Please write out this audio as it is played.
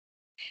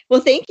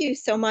Well, thank you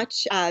so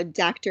much,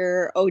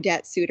 Dr.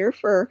 Odette Suter,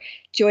 for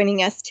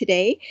joining us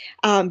today.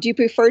 Do you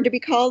prefer to be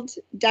called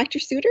Dr.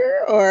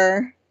 Suter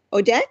or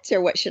Odette,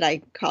 or what should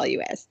I call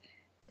you as?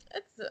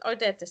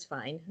 Odette is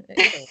fine.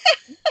 Either.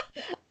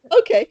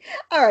 Okay,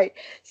 all right.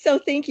 So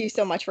thank you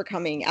so much for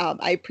coming.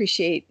 I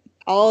appreciate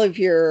all of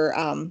your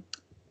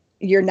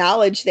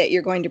knowledge that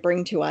you're going to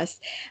bring to us.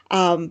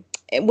 And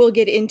we'll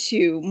get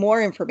into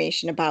more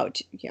information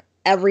about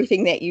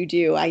everything that you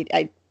do. I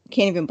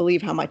can't even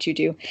believe how much you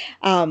do.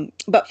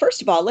 But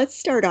first of all, let's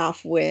start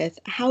off with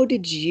how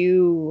did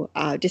you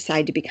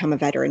decide to become a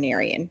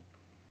veterinarian?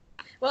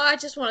 Well, I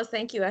just want to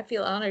thank you. I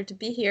feel honored to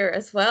be here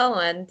as well.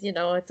 And,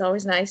 it's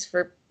always nice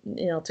for,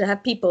 to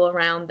have people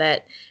around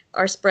that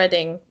are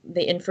spreading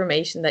the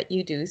information that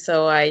you do.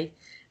 So I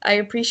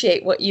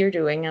appreciate what you're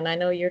doing. And I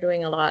know you're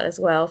doing a lot as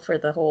well for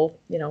the whole,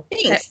 pet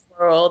Thanks.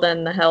 world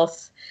and the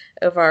health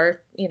of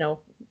our,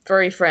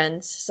 furry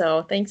friends.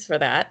 So thanks for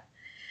that.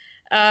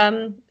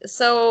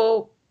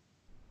 So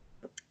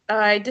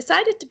I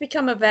decided to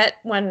become a vet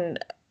when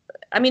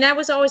I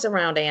was always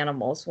around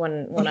animals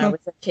when I Mhm.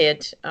 was a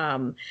kid.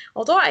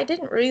 Although I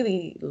didn't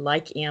really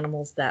like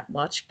animals that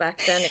much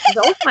back then. It was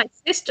always my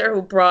sister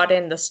who brought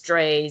in the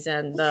strays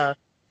and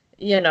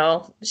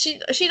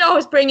she'd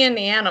always bring in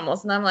the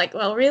animals, and I'm like,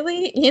 well,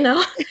 really,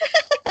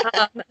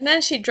 And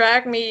then she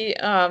dragged me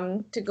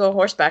to go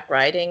horseback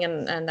riding,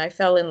 and I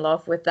fell in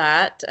love with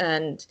that.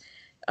 And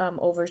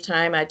over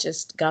time, I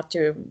just got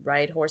to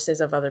ride horses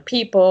of other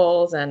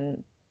people's,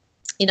 and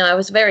I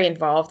was very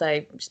involved.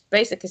 I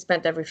basically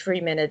spent every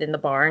free minute in the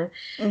barn,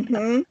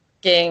 Mhm.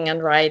 skiing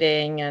and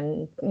riding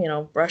and,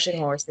 brushing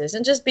horses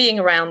and just being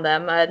around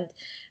them. And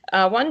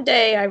one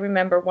day I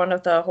remember one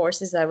of the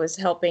horses I was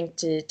helping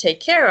to take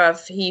care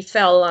of, he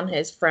fell on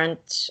his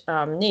front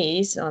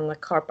knees on the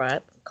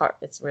carpet.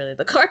 It's really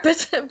the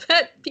carpet,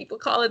 but people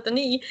call it the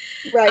knee.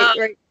 Right, Um,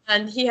 right.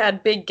 and he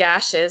had big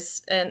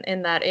gashes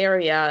in that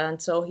area.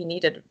 And so he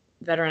needed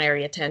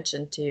veterinary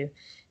attention to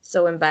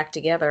sew him back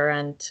together.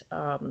 And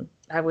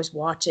I was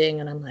watching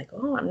and I'm like,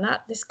 oh, I'm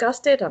not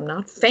disgusted. I'm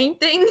not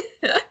fainting.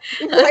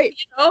 Right.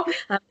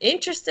 I'm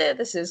interested.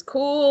 This is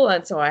cool.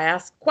 And so I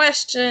asked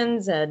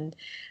questions. And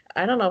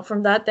I don't know,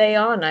 from that day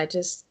on, I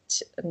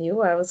just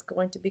knew I was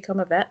going to become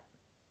a vet.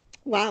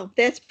 Wow,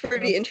 that's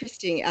pretty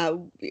interesting.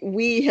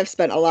 We have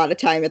spent a lot of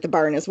time at the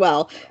barn as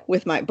well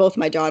with my both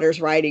my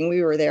daughters riding.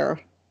 We were there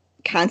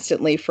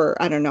constantly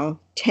for, I don't know,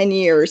 10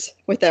 years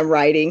with them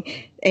riding.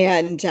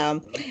 And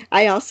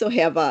I also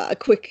have a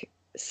quick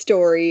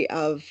story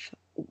of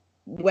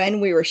when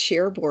we were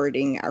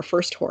shareboarding our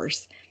first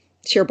horse.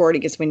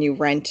 Shareboarding is when you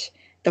rent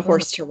the Mhm.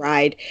 horse to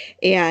ride.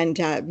 And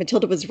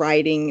Matilda was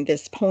riding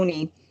this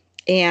pony,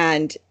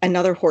 and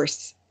another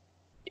horse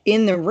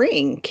in the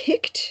ring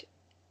kicked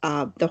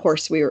the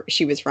horse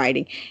she was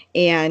riding,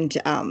 and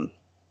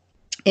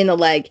in the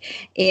leg,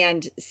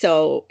 and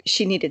so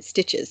she needed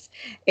stitches.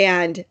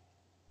 And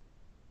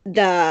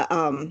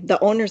the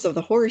owners of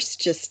the horse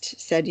just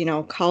said,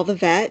 call the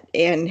vet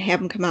and have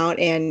him come out,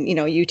 and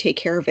you take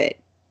care of it.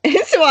 And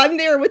so I'm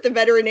there with the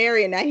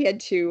veterinarian. I had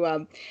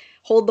to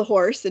hold the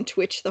horse and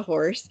twitch the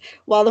horse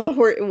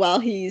while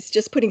he's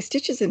just putting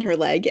stitches in her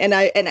leg, and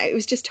I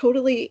was just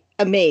totally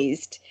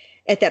amazed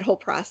at that whole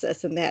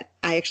process, and that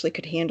I actually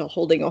could handle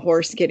holding a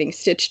horse getting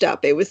stitched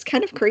up. It was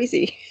kind of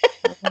crazy.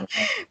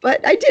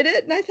 But I did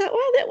it, and I thought,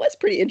 well, that was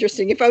pretty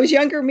interesting. If I was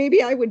younger,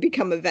 maybe I would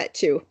become a vet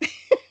too.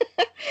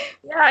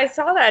 Yeah, I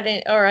saw that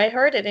or I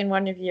heard it in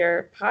one of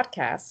your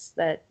podcasts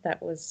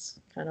that was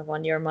kind of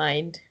on your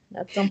mind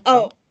at some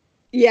Oh, point.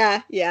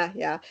 yeah, yeah,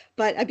 yeah.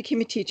 But I became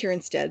a teacher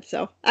instead.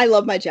 So I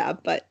love my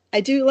job, but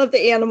I do love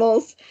the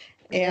animals.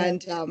 Yeah.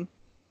 And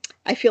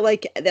I feel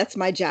like that's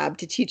my job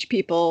to teach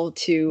people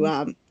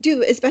to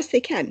do as best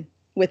they can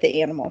with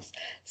the animals.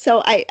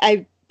 So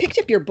I picked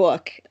up your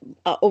book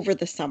over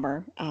the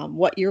summer,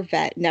 What Your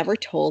Vet Never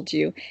Told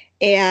You.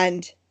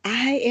 And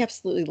I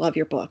absolutely love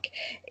your book.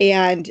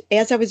 And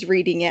as I was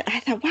reading it, I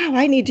thought, wow,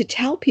 I need to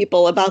tell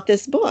people about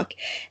this book.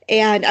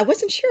 And I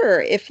wasn't sure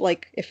if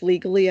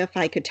legally if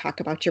I could talk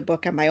about your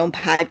book on my own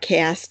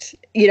podcast,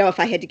 if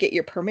I had to get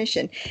your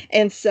permission.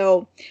 And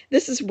so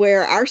this is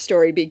where our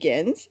story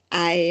begins.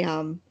 I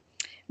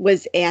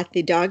was at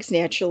the Dogs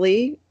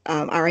Naturally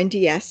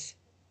RNDS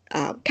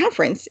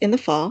conference in the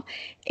fall,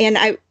 and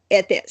I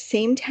at that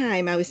same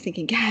time I was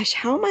thinking, gosh,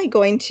 how am I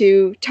going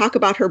to talk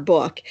about her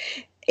book?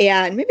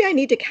 And maybe I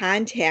need to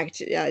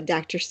contact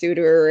Dr.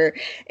 Suter.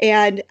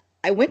 And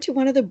I went to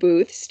one of the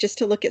booths just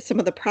to look at some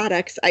of the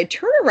products. I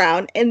turn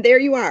around and there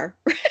you are,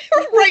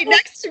 right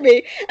next to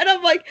me. And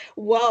I'm like,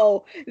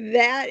 whoa,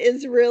 that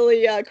is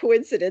really a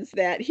coincidence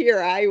that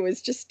here I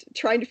was just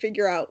trying to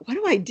figure out what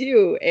do I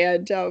do?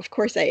 And of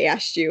course, I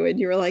asked you, and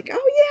you were like,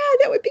 oh,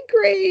 yeah, that would be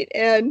great.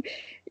 And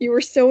you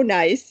were so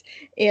nice.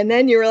 And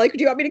then you were like, do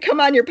you want me to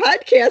come on your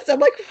podcast? I'm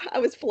like, I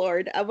was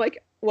floored. I'm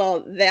like,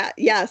 well,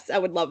 yes, I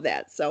would love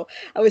that. So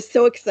I was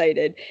so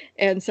excited.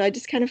 And so I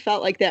just kind of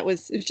felt like it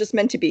was just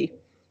meant to be.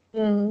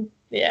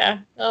 Yeah.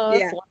 Oh,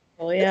 that's Yeah.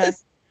 wonderful. This Yeah.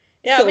 is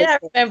Yeah, I so mean, I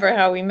exciting. remember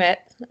how we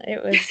met.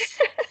 It was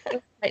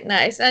quite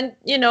nice. And,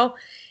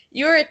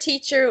 you're a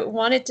teacher,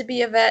 wanted to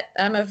be a vet.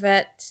 I'm a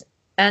vet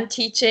and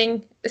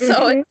teaching. So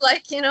Mm-hmm. it's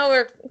like,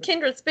 we're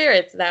kindred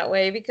spirits that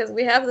way because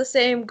we have the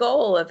same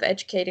goal of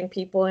educating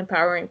people,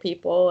 empowering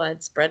people,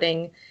 and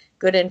spreading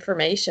good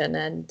information.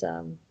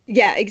 And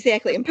Yeah,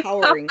 exactly. talk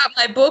Empowering. about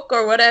my book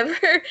or whatever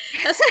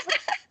as much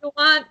as you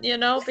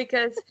want,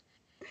 because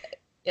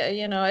yeah,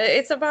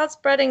 it's about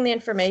spreading the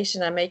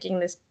information and making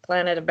this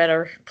planet a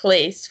better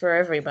place for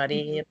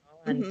everybody,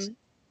 and Mm-hmm.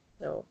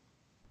 so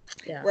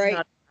yeah, Right.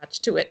 not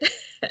much to it.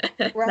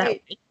 That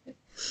Right. way.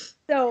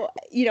 So,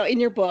 in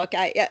your book,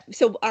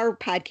 so our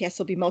podcast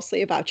will be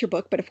mostly about your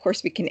book, but of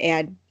course we can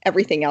add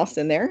everything else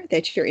in there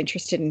that you're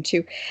interested in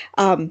too.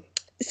 Um,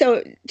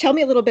 so tell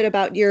me a little bit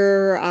about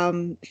your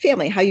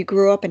family, how you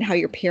grew up and how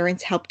your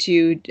parents helped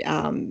you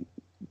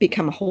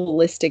become a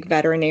holistic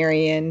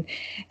veterinarian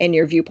and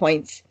your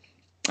viewpoints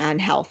on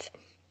health.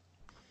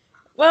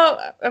 Well,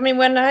 I mean,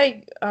 when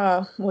I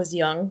was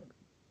young,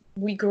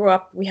 we grew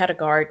up, we had a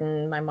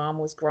garden. My mom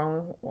was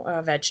growing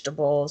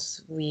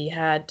vegetables. We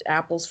had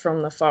apples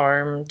from the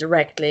farm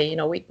directly.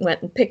 We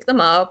went and picked them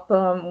up.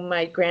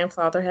 My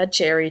grandfather had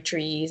cherry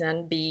trees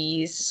and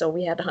bees, so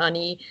we had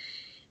honey.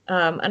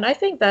 And I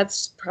think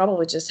that's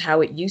probably just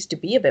how it used to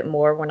be a bit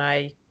more when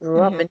I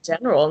grew up Hmm. in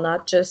general,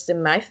 not just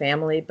in my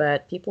family,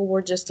 but people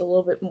were just a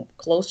little bit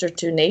closer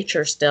to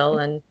nature still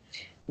and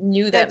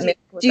knew Now, that milk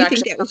was do you think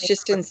actually that was coming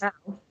just from in, a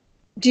cow.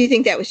 do you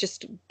think that was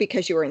just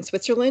because you were in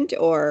Switzerland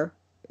or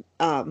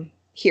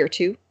here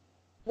too?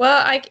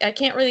 Well, I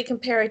can't really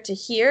compare it to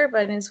here,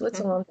 but in Mhm.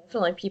 Switzerland,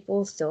 definitely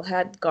people still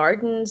had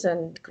gardens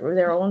and grew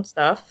their own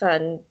stuff.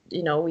 And,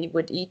 we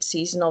would eat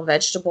seasonal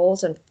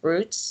vegetables and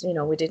fruits.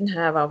 We didn't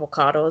have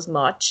avocados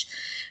much,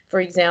 for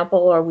example,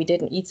 or we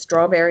didn't eat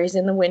strawberries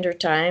in the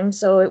wintertime.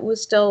 So it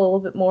was still a little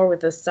bit more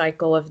with the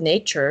cycle of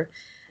nature.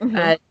 Hmm.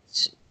 And,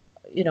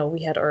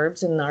 we had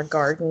herbs in our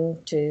garden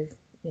to,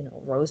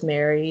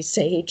 rosemary,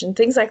 sage, and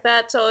things like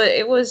that. So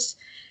it was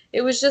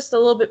just a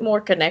little bit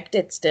more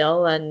connected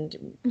still.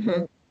 And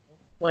Hmm.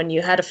 when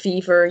you had a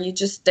fever, you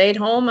just stayed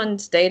home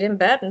and stayed in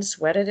bed and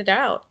sweated it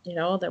out.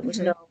 There was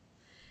Hmm. no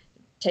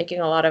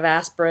taking a lot of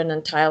aspirin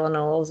and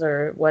Tylenols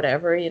or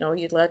whatever.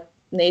 You'd let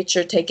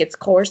nature take its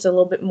course a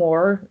little bit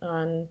more.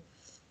 And,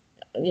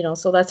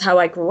 so that's how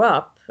I grew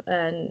up.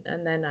 And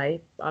then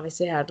I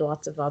obviously had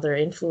lots of other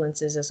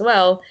influences as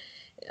well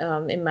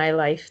in my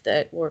life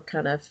that were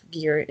kind of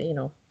geared,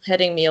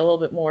 heading me a little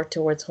bit more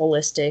towards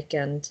holistic.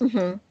 And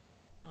Hmm.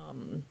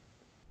 um,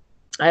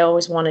 I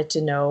always wanted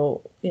to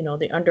know,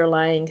 the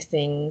underlying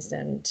things.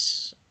 And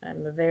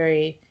I'm a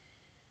very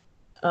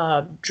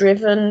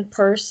driven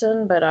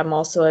person, but I'm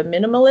also a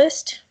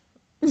minimalist.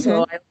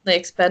 So Hmm. I only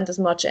expend as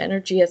much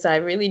energy as I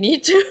really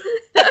need to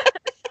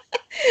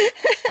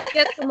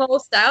get the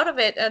most out of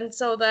it. And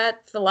so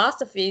that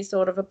philosophy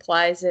sort of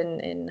applies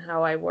in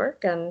how I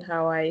work and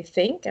how I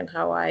think and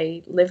how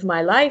I live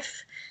my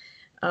life.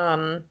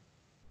 Um,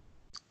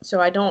 so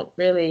I don't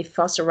really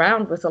fuss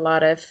around with a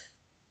lot of,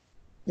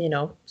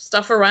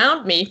 stuff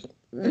around me.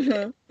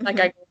 Hmm. Like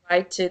Hmm. I go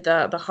right to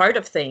the heart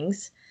of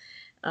things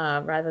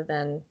rather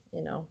than,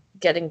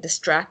 getting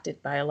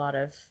distracted by a lot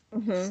of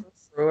Hmm.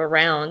 through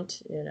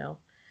around.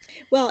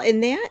 Well,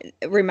 and that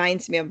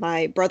reminds me of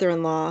my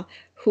brother-in-law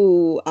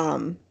who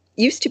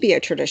used to be a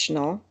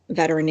traditional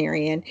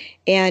veterinarian,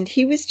 and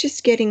he was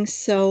just getting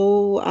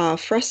so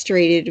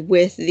frustrated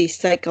with the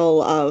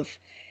cycle of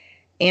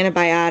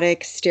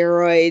antibiotics,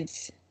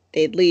 steroids.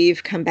 They'd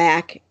leave, come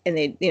back, and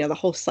the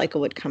whole cycle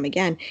would come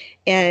again.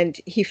 And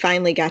he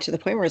finally got to the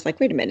point where it's like,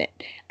 wait a minute,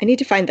 I need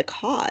to find the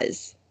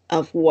cause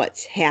of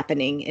what's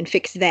happening and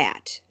fix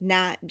that,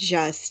 not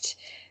just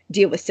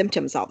deal with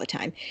symptoms all the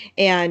time.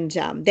 And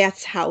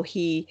that's how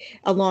he,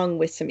 along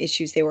with some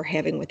issues they were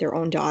having with their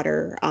own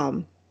daughter,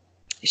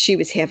 she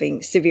was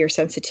having severe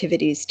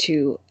sensitivities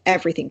to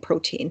everything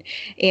protein.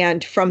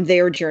 And from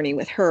their journey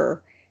with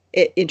her,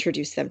 it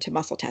introduced them to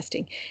muscle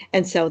testing.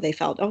 And so they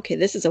felt, okay,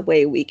 this is a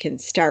way we can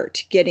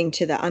start getting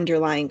to the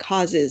underlying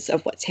causes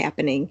of what's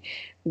happening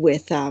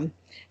with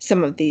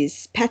some of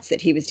these pets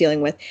that he was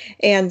dealing with.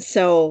 And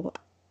so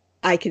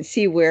I can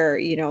see where,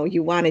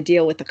 you want to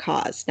deal with the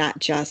cause, not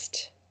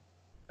just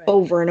Right.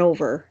 over and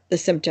over the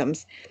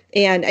symptoms.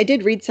 And I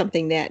did read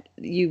something that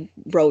you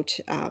wrote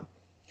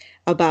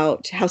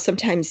about how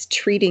sometimes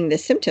treating the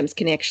symptoms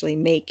can actually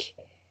make,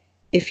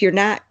 if you're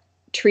not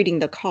treating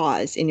the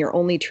cause and you're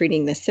only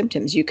treating the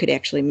symptoms, you could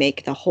actually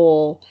make the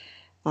whole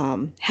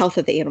health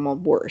of the animal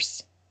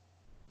worse.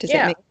 Does that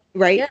Yeah, make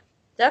right? yeah,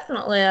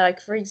 definitely. Like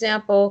for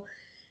example,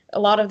 a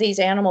lot of these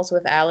animals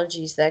with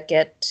allergies that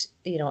get,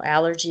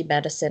 allergy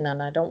medicine,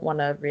 and I don't want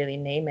to really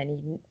name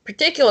any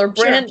particular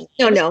Sure. brand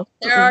No, names. no.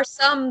 There Mm-mm. are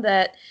some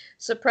that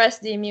suppress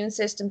the immune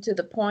system to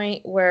the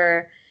point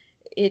where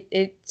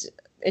it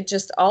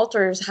just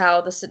alters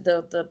how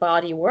the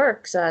body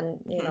works. And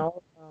Mm-hmm.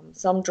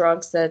 some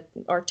drugs that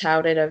are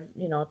touted of,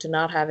 to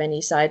not have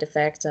any side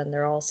effects and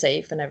they're all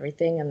safe and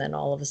everything, and then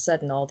all of a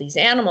sudden all these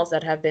animals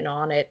that have been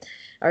on it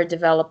are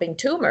developing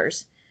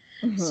tumors.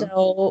 Mm-hmm.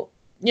 So,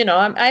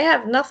 I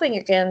have nothing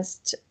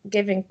against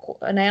giving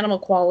an animal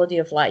quality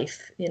of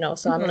life, so I'm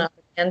Mm-hmm. not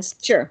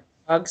against Sure.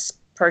 drugs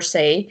per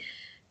se,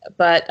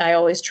 but I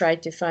always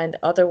tried to find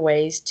other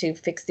ways to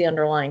fix the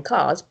underlying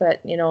cause.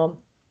 But,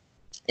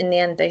 in the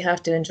end, they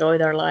have to enjoy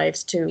their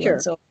lives too. And Sure.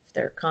 so if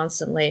they're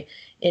constantly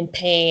in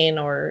pain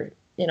or,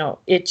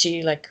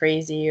 itchy like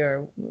crazy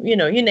or, you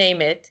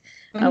name it,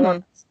 I Mm-hmm.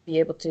 want to be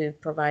able to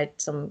provide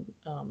some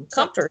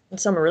So, comfort and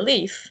some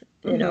relief,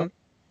 mm-hmm.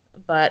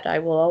 but I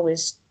will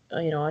always,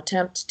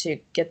 attempt to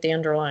get the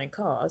underlying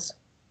cause.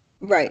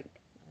 Right.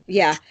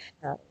 Yeah.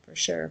 For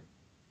sure.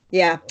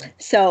 Yeah.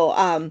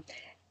 So,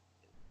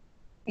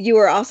 you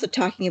were also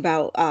talking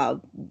about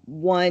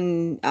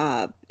one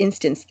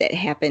instance that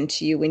happened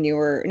to you when you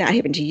were not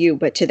happened to you,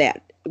 but to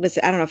that was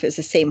I don't know if it was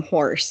the same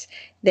horse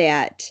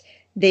that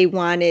they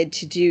wanted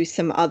to do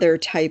some other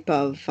type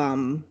of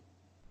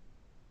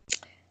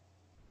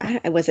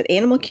was it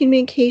animal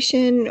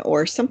communication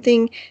or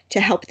something to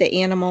help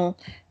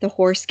the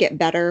horse get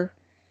better,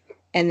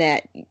 and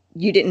that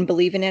you didn't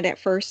believe in it at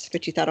first,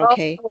 but you thought, Oh,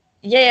 okay,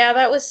 yeah,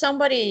 that was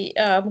somebody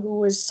who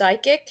was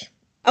psychic.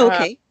 Uh,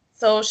 okay,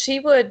 so she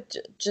would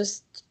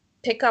just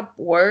pick up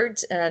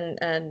words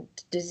and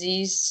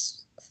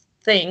disease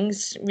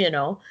things,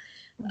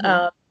 hmm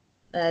uh,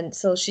 and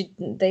so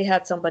they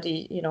had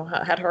somebody,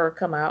 had her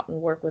come out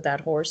and work with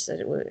that horse. That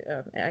it was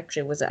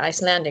actually it was an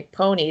Icelandic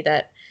pony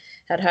that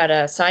had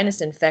a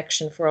sinus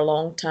infection for a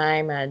long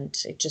time, and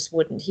it just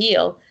wouldn't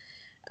heal.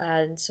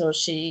 And so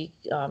she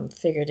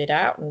figured it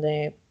out, and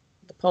the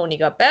pony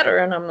got better.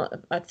 And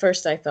at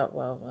first I thought,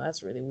 well,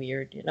 that's really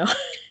weird,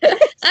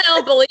 I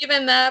don't believe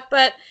in that,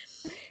 but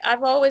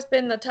I've always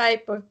been the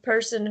type of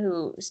person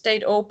who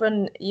stayed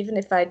open, even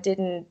if I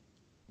didn't,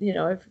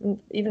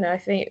 even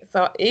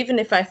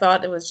if I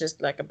thought it was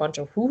just like a bunch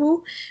of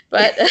hoo-hoo,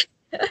 but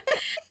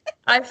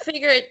I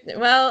figured,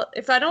 well,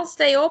 if I don't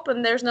stay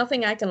open, there's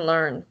nothing I can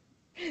learn,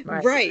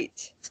 right?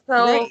 right,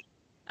 So right,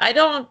 I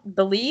don't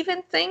believe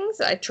in things.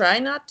 I try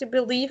not to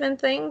believe in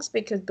things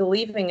because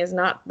believing is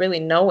not really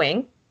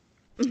knowing,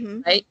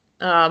 hmm right?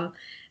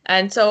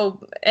 And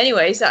so,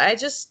 anyways, I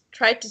just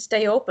tried to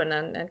stay open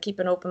and keep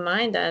an open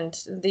mind. And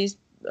this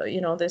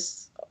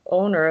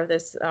owner of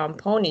this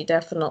pony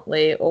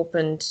definitely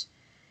opened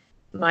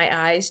my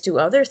eyes to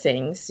other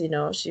things.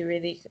 She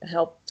really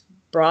helped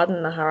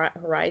broaden the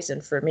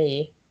horizon for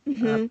me,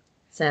 hmm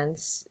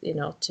sense,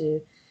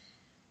 to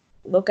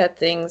look at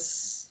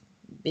things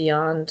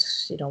beyond,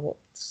 what's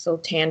so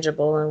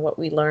tangible and what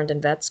we learned in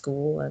vet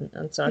school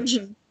and such.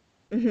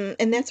 hmm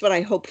And that's what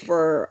I hope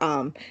for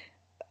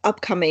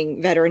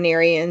upcoming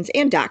veterinarians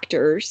and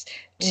doctors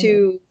Hmm.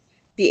 to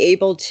be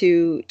able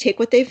to take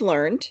what they've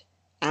learned.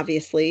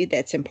 Obviously,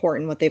 that's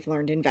important what they've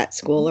learned in vet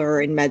school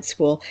or in med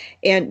school,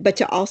 and but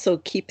to also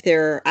keep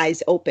their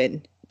eyes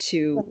open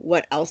to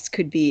what else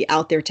could be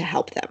out there to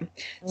help them.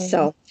 Hmm.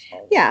 So,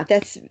 yeah,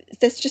 that's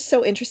just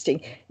so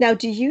interesting. Now,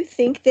 do you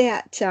think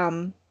that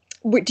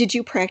did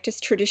you practice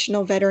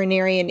traditional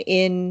veterinarian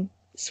in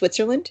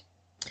Switzerland?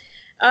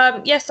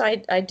 Yes, I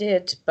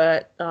did,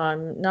 but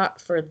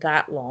not for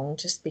that long,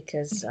 just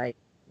because I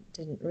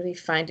didn't really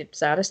find it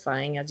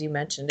satisfying. As you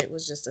mentioned, it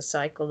was just a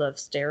cycle of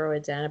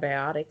steroids,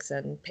 antibiotics,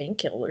 and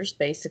painkillers,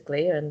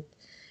 basically. And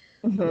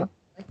I'm hmm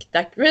like,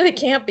 that really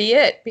can't be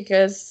it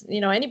because,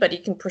 anybody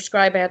can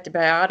prescribe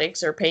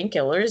antibiotics or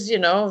painkillers.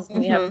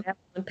 When you have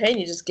hmm pain,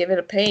 you just give it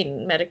a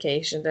pain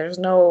medication.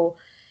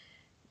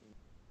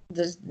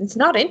 It's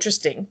not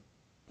interesting,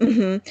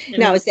 hmm you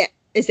Now, know.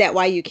 is that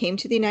why you came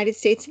to the United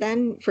States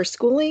then for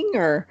schooling,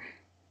 or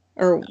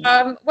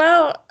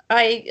Well,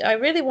 I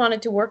really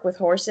wanted to work with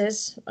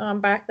horses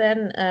back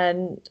then,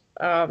 and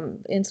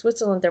in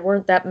Switzerland there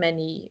weren't that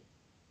many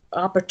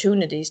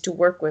opportunities to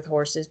work with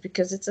horses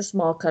because it's a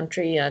small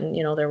country, and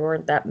there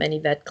weren't that many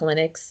vet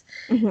clinics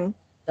hmm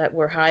that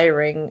were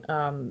hiring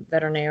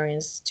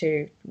veterinarians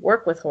to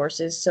work with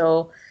horses.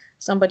 So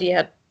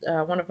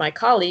one of my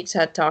colleagues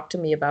had talked to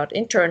me about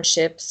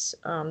internships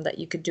that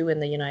you could do in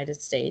the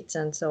United States,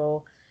 and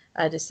so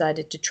I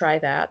decided to try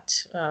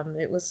that.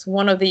 It was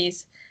one of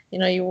these,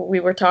 we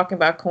were talking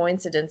about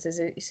coincidences.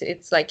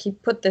 It's like he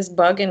put this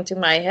bug into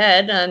my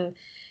head,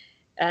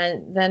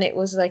 and then it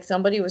was like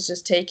somebody was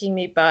just taking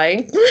me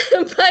by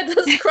by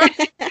the scruff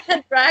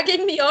and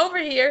dragging me over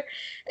here.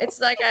 It's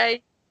like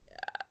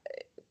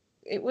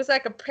it was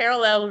like a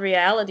parallel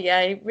reality.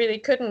 I really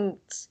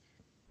couldn't.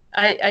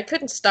 I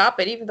couldn't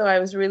stop it, even though I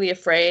was really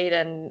afraid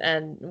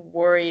and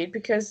worried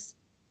because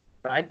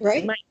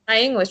right? my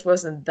English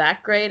wasn't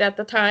that great at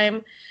the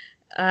time,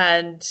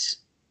 and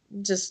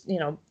just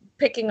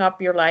picking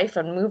up your life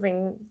and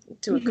moving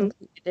to a hmm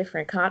completely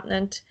different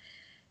continent.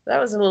 That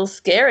was a little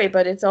scary,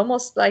 but it's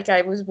almost like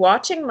I was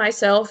watching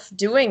myself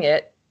doing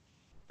it,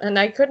 and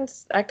I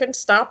couldn't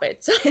stop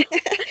it. So,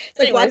 It's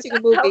like anyways, watching a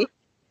movie.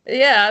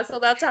 yeah, so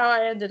that's how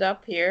I ended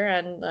up here,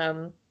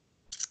 and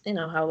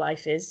how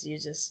life is. You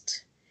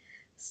just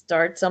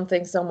start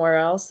something somewhere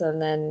else, and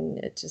then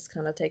it just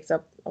kind of takes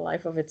up a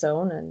life of its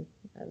own, and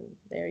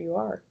there you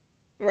are.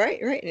 Right,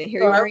 right. And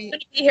here So you I are, was going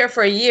to be here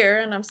for a year,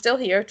 and I'm still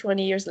here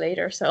 20 years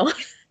later. So,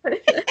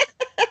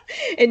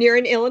 and you're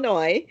in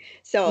Illinois,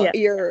 so yeah,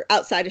 you're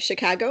outside of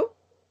Chicago,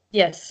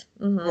 yes,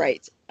 hmm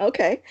right?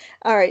 Okay.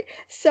 All right.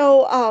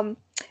 So,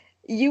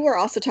 you were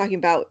also talking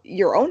about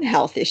your own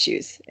health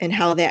issues and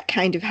how that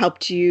kind of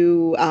helped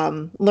you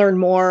learn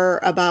more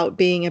about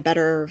being a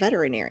better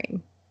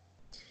veterinarian.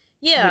 Would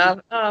you? Yeah,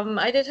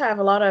 I did have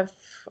a lot of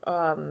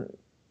um,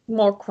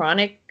 more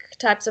chronic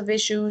types of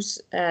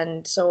issues,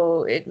 and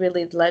so it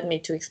really led me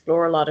to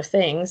explore a lot of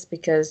things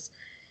because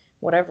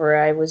whatever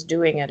I was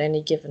doing at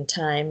any given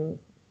time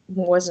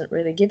wasn't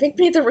really giving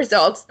me the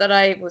results that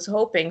I was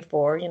hoping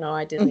for.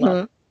 I did a lot.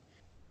 Hmm.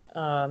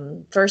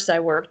 First, I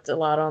worked a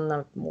lot on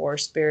the more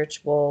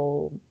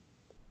spiritual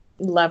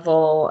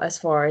level as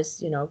far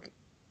as,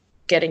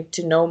 getting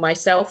to know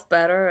myself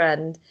better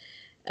and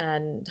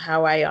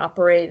how I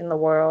operate in the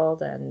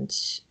world and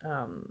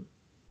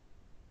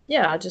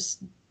yeah,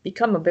 just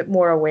become a bit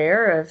more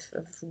aware of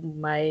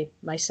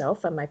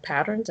myself and my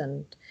patterns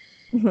and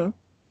Hmm.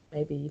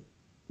 maybe,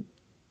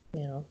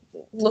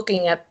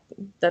 looking at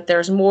that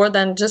there's more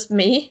than just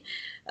me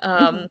Hmm.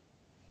 um,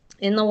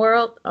 in the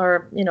world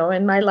or,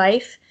 in my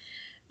life.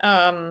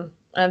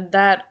 And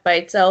that by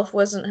itself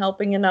wasn't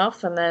helping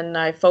enough. And then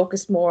I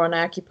focused more on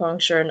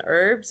acupuncture and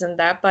herbs, and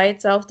that by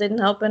itself didn't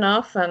help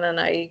enough. And then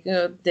I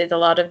did a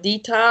lot of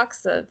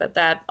detox, but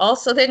that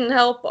also didn't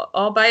help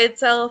all by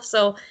itself.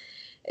 So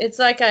it's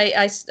like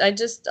I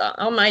just,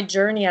 on my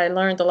journey, I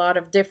learned a lot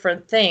of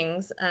different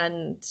things,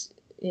 and,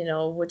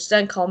 which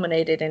then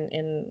culminated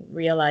in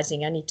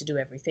realizing I need to do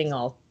everything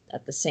all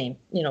at the same,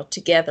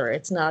 together.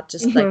 It's not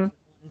just like Hmm.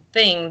 one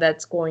thing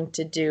that's going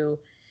to do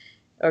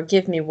or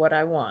give me what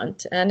I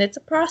want. And it's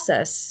a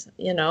process,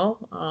 I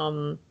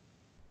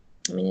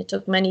mean, it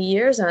took many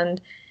years,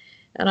 and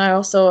I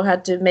also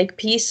had to make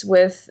peace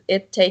with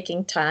it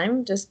taking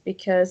time, just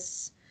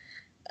because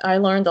I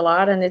learned a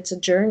lot, and it's a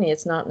journey.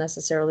 It's not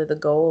necessarily the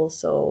goal.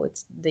 So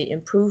it's the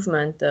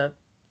improvement, the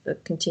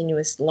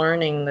continuous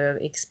learning, the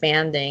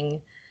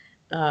expanding,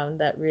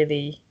 that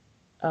really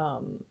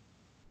um,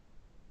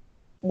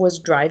 was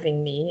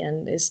driving me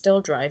and is still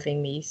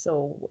driving me.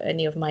 So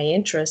any of my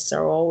interests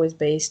are always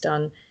based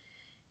on,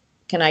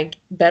 can I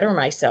better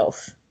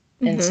myself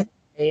in Hmm. some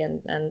way,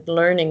 and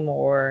learning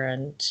more.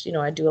 And,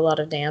 I do a lot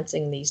of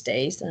dancing these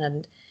days,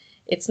 and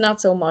it's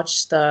not so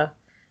much the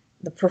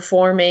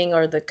performing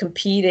or the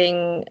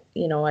competing,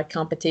 at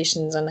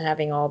competitions and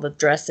having all the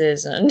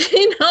dresses and,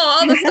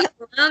 all the stuff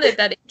around it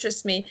that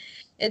interests me.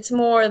 It's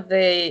more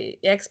the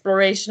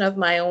exploration of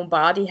my own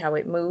body, how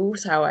it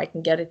moves, how I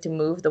can get it to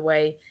move the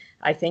way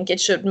I think it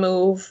should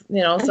move,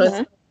 so it's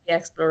Uh-huh. the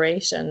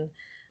exploration.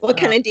 What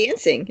Uh, kind of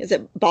dancing? Is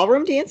it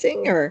ballroom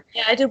dancing or?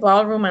 yeah, I do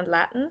ballroom and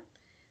Latin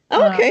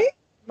Oh, uh, okay.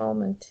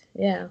 moment.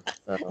 Yeah.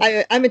 So,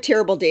 I'm a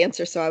terrible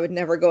dancer, so I would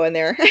never go in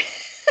there.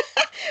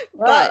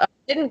 well, But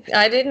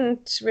I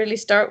didn't really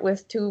start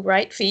with two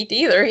right feet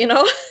either,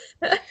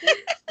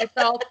 It's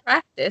all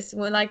practice.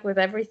 Well, like with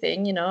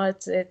everything,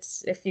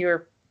 it's if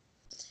you're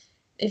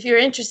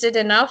interested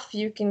enough,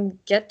 you can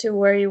get to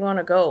where you want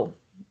to go.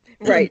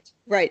 right,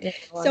 right. And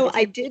So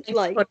if you're willing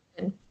to put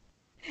it in.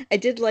 I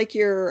did like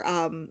your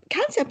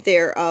concept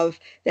there of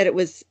that it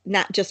was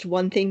not just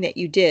one thing that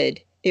you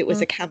did, it was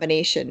Mm, a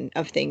combination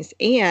of things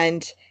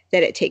and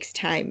that it takes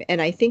time.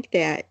 And I think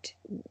that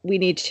we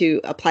need to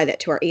apply that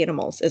to our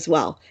animals as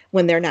well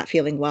when they're not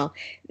feeling well.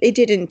 They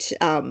didn't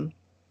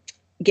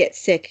get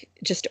sick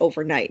just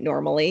overnight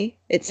normally.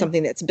 It's mm,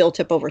 something that's built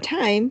up over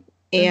time.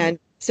 mhm. And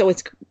so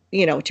it's,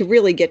 to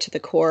really get to the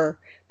core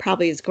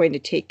probably is going to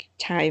take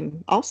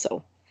time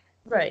also.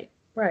 Right,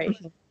 right.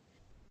 Mhm.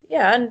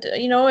 Yeah, and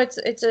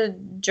it's a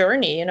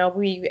journey.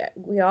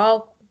 We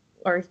all,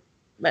 or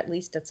at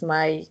least that's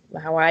my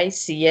how I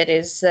see it,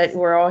 is that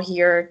we're all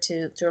here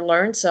to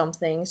learn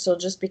something. So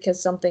just because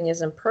something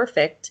isn't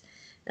perfect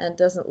and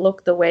doesn't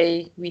look the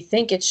way we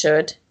think it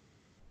should,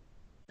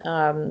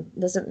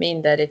 doesn't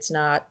mean that it's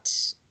not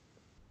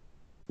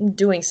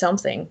doing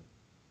something.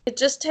 It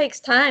just takes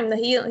time. The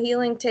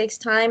healing takes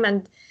time,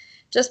 and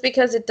just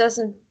because it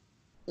doesn't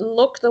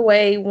look the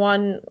way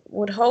one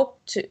would hope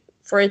to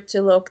for it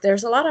to look,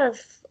 there's a lot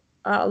of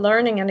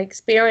learning and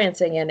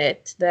experiencing in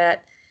it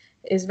that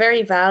is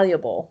very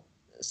valuable.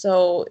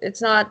 So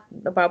it's not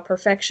about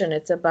perfection;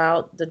 it's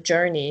about the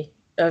journey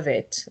of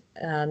it,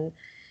 and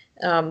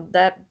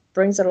that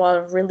brings a lot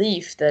of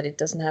relief that it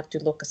doesn't have to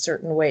look a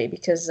certain way.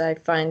 Because I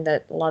find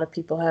that a lot of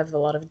people have a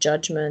lot of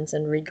judgments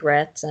and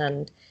regrets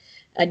and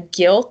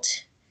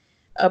guilt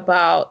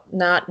about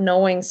not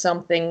knowing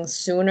something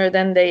sooner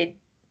than they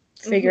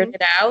figured Hmm.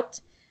 it out.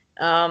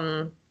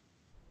 Um,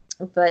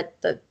 but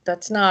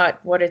that's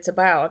not what it's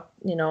about.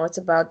 It's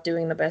about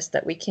doing the best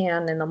that we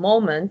can in the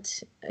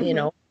moment,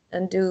 Hmm.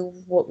 and do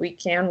what we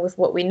can with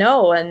what we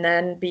know, and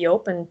then be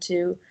open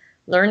to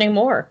learning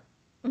more.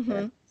 Uh,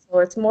 Hmm. So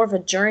it's more of a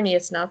journey.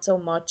 It's not so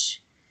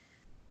much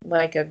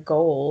like a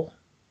goal.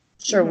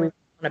 Sure, we Hmm.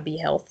 want to be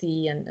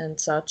healthy and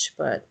such,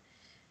 but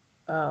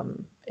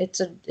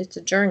it's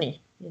a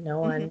journey, Hmm.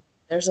 and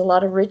there's a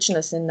lot of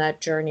richness in that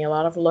journey, a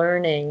lot of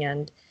learning,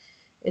 and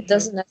it Hmm.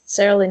 doesn't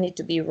necessarily need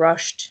to be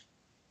rushed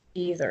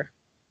either.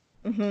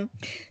 Hmm.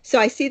 So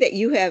I see that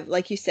you have,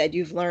 like you said,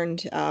 you've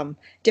learned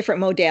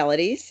different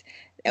modalities.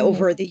 Mhm.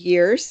 over the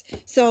years.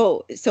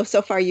 So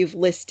far you've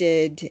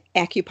listed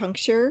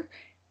acupuncture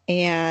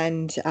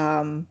and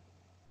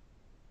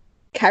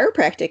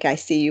chiropractic. I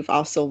see you've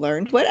also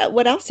learned.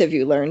 What else have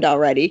you learned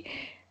already?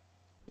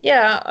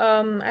 Yeah,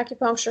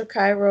 acupuncture,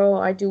 chiro.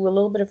 I do a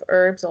little bit of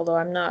herbs, although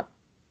I'm not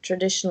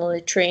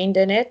traditionally trained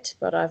in it,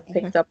 but I've Mhm.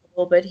 picked up a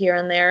little bit here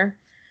and there.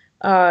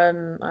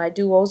 I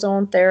do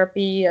ozone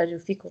therapy. I do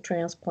fecal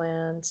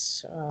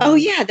transplants. Oh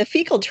yeah, the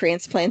fecal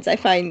transplants.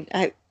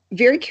 I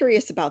very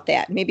curious about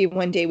that. Maybe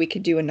one day we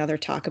could do another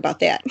talk about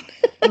that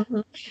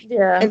Mhm.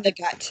 Yeah. in the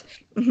gut.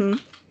 Hmm.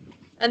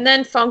 And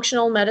then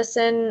functional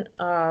medicine,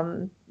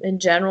 in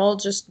general,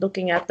 just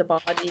looking at the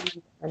body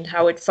and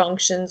how it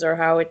functions or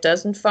how it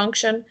doesn't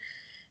function,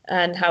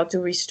 and how to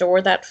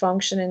restore that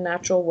function in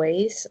natural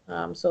ways.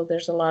 So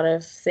there's a lot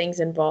of things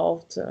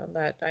involved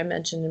that I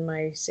mentioned in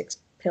my 6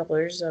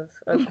 pillars of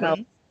health,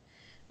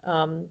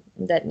 Hmm.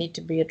 that need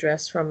to be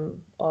addressed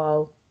from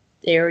all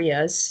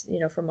areas,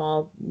 from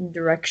all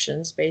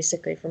directions,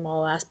 basically from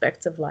all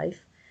aspects of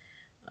life.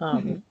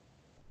 Um, Hmm.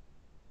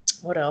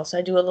 what else?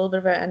 I do a little bit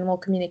of animal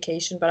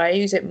communication, but I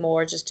use it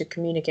more just to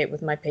communicate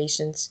with my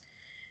patients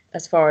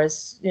as far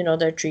as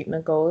their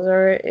treatment goes,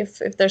 or if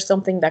there's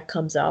something that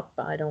comes up.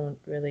 I don't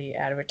really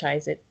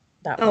advertise it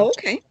that Oh, much.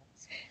 okay.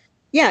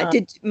 Yeah, Uh,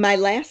 did my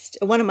last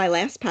one of my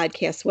last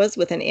podcasts was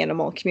with an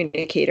animal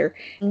communicator,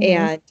 mhm.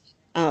 and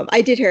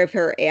I did have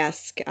her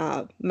ask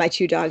my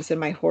two dogs and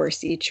my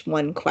horse each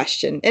one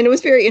question, and it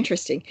was very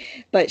interesting.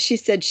 But she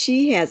said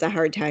she has a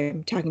hard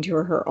time talking to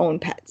her own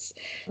pets.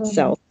 Mhm.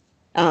 So,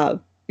 uh,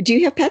 do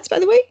you have pets, by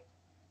the way?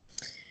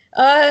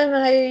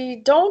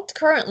 I don't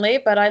currently,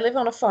 but I live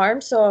on a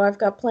farm, so I've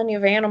got plenty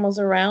of animals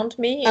around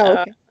me. Oh,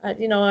 okay.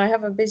 I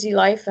have a busy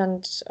life,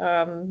 and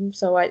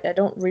so I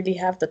don't really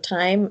have the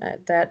time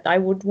that I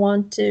would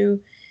want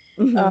to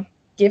uh, Hmm.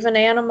 give an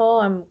animal.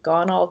 I'm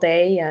gone all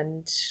day,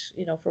 and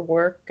for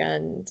work,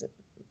 and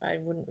I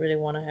wouldn't really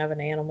want to have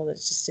an animal that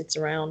just sits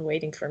around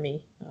waiting for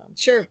me.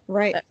 Sure.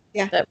 Right. That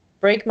Yeah. that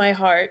break my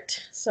heart.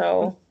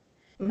 So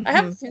I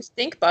have a Hmm. few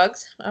stink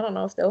bugs. I don't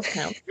know if those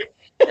count.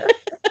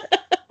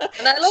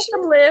 And I let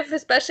them Sure. live,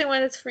 especially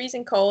when it's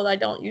freezing cold. I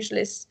don't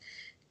usually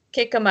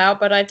kick them out,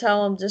 but I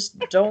tell them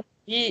just don't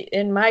be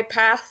in my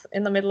path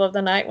in the middle of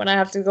the night when I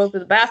have to go to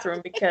the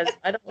bathroom, because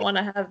I don't want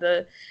to have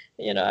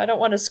I don't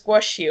want to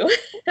squash you.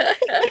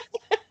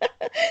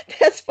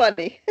 That's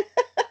funny.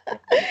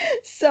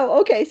 So,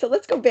 okay, so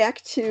let's go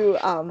back to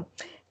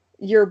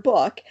your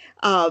book.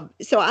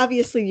 So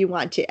obviously you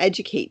want to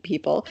educate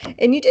people,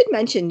 and you did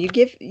mention you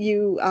give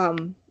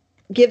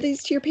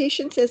these to your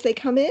patients as they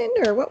come in,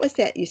 or what was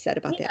that you said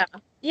about Yeah. that?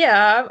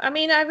 Yeah. I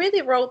mean, I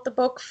really wrote the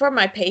book for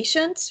my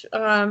patients,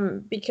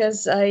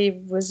 because I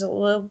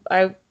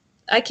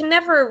can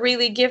never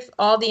really give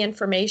all the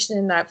information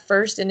in that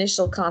first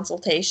initial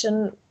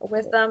consultation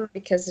with them,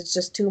 because it's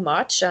just too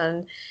much,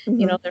 and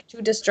Hmm. they're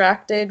too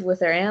distracted with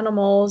their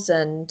animals,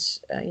 and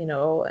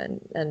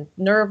and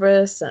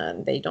nervous,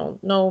 and they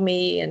don't know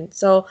me, and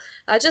so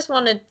I just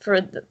wanted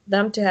for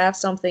them to have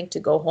something to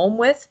go home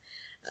with,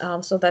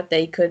 so that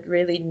they could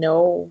really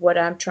know what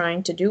I'm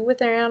trying to do with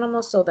their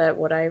animals, so that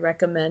what I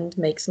recommend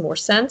makes more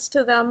sense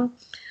to them,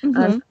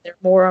 and Hmm. they're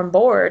more on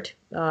board.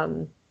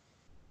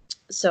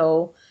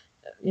 So,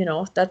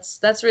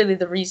 that's really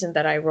the reason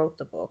that I wrote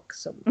the book.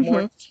 So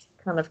more Hmm.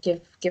 kind of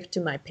give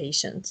to my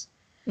patients.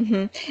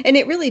 Hmm. And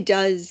it really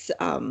does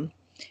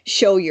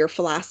show your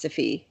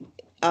philosophy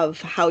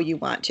of how you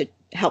want to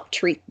help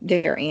treat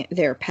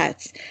their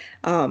pets,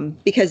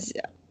 because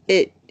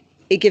it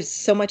it gives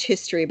so much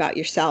history about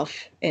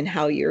yourself and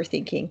how you're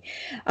thinking.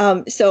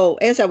 So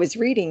as I was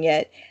reading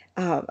it,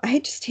 I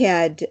just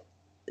had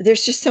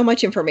there's just so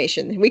much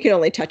information. We can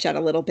only touch on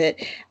a little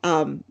bit,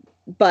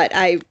 but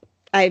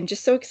I'm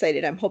just so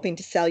excited. I'm hoping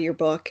to sell your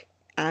book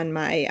on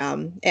my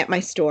at my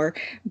store,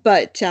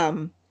 but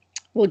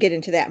we'll get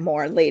into that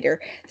more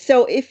later.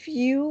 So, if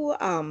you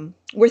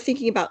were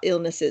thinking about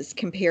illnesses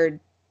compared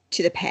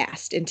to the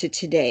past and to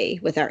today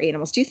with our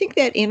animals, do you think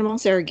that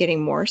animals are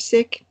getting more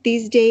sick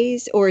these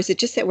days, or is it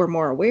just that we're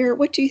more aware?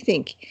 What do you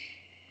think?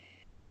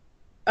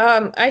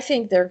 I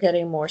think they're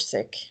getting more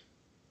sick.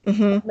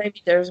 Hmm.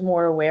 Maybe there's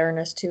more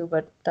awareness too,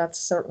 but that's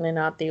certainly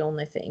not the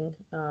only thing,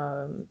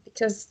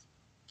 because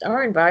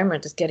our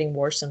environment is getting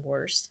worse and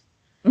worse.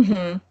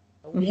 Hmm.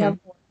 We Hmm. have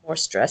more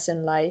stress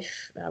in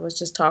life. I was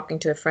just talking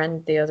to a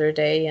friend the other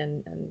day,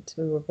 and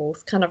we were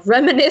both kind of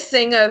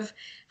reminiscing of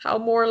how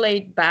more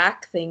laid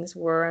back things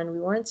were, and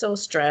we weren't so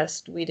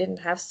stressed. We didn't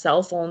have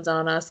cell phones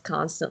on us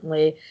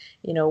constantly,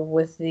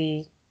 with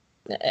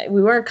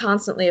we weren't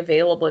constantly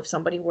available if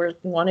somebody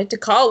wanted to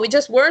call. We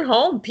just weren't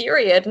home,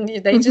 period, and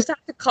they just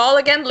have to call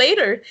again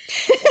later.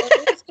 So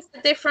it was just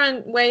a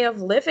different way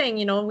of living.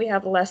 We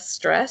had less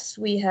stress,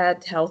 we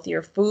had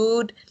healthier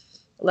food,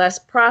 less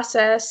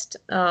processed.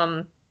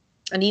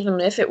 And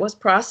even if it was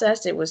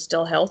processed, it was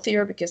still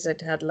healthier because it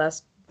had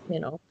less, you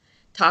know,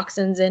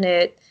 toxins in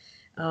it.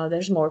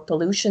 There's more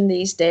pollution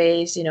these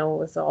days,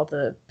 with all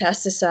the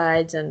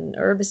pesticides and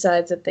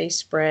herbicides that they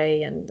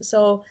spray. And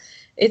so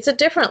it's a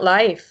different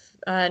life.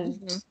 And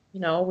Hmm.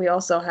 We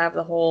also have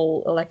the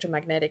whole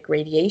electromagnetic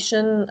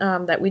radiation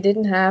that we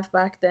didn't have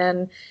back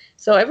then.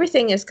 So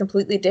everything is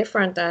completely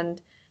different,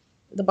 and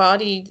the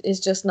body is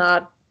just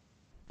not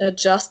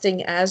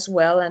adjusting as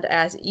well and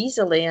as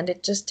easily, and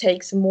it just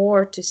takes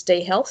more to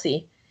stay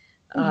healthy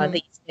Hmm.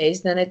 these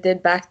days than it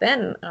did back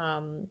then.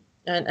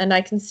 And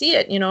I can see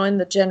it, in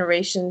the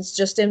generations,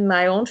 just in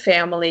my own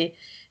family.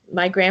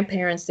 My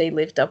grandparents, they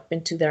lived up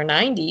into their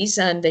 90s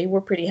and they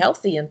were pretty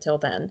healthy until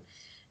then.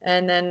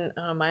 And then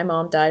my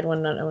mom died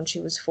when she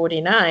was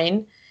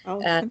 49.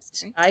 Oh, And I'm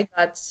sorry. I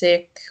got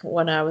sick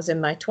when I was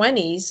in my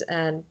 20s,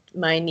 and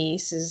my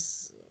niece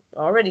is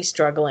already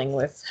struggling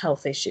with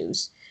health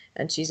issues,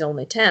 and she's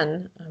only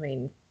 10. I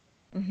mean,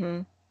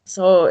 Hmm.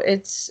 so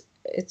it's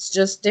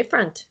just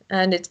different,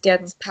 and it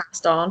gets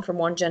passed on from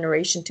one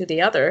generation to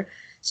the other.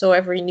 So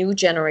every new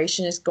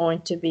generation is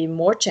going to be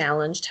more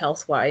challenged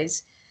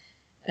health-wise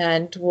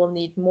and will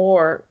need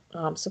more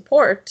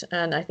support.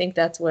 And I think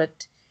that's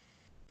what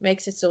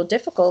makes it so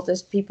difficult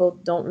is people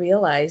don't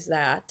realize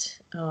that,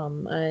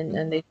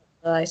 and they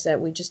realize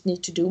that we just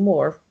need to do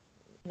more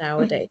Hmm.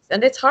 nowadays.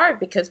 And it's hard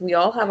because we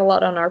all have a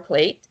lot on our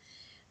plate.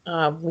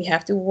 We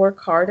have to work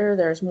harder.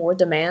 There's more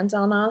demands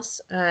on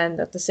us, and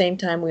at the same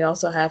time, we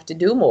also have to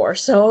do more.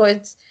 So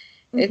it's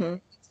Hmm.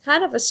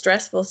 kind of a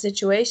stressful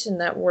situation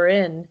that we're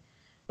in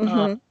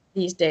uh, Hmm.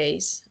 these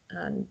days.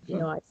 And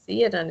Hmm. I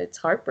see it, and it's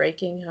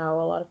heartbreaking how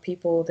a lot of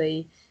people,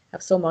 they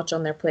have so much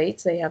on their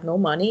plates. They have no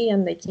money,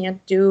 and they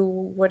can't do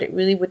what it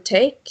really would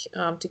take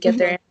to get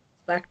their Hmm.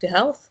 animals back to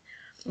health,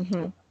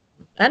 Hmm.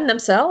 and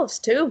themselves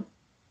too.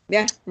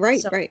 Yeah,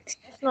 right, So right. it's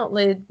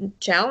definitely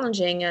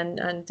challenging,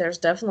 and there's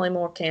definitely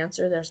more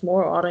cancer. There's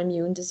more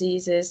autoimmune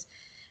diseases.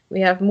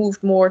 We have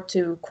moved more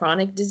to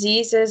chronic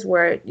diseases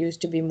where it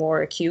used to be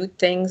more acute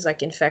things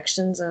like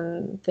infections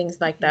and things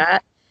like Mhm.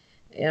 that.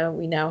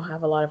 We now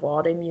have a lot of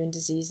autoimmune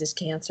diseases,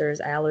 cancers,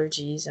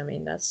 allergies. I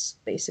mean, that's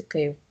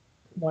basically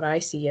what I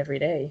see every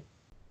day.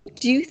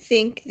 Do you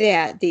think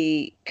that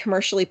the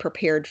commercially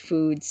prepared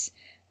foods,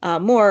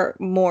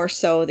 more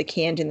so the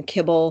canned and the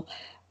kibble,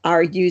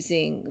 are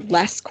using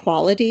less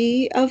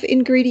quality of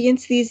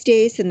ingredients these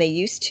days than they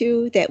used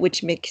to, that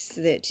which makes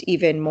it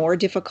even more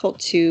difficult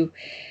to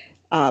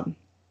um,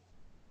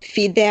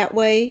 feed that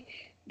way?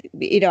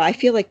 I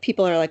feel like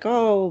people are like,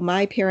 oh,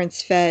 my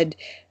parents fed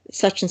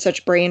such and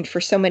such brand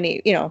for so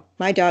many,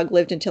 my dog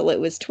lived until it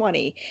was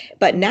 20.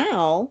 But Mhm.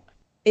 now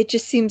it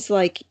just seems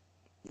like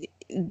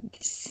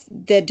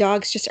the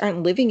dogs just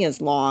aren't living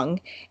as long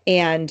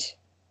and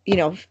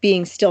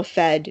being still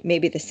fed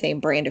maybe the same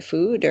brand of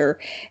food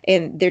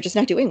and they're just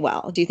not doing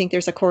well. Do you think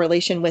there's a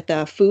correlation with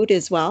the food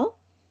as well?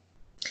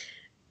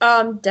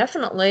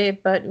 Definitely,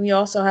 but we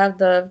also have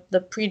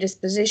the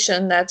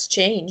predisposition that's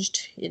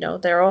changed.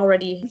 They're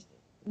already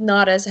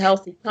not as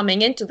healthy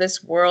coming into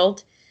this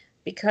world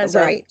because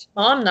of Right.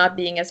 mom not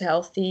being as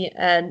healthy,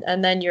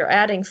 and then you're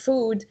adding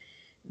food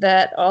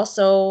that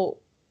also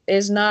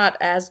is not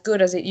as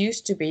good as it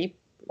used to be,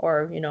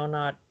 or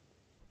not,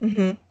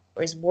 Hmm.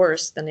 is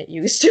worse than it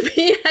used to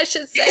be, I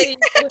should say.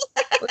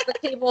 With the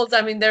kibbles,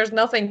 I mean, there's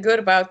nothing good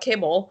about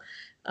kibble,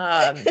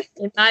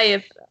 in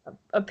my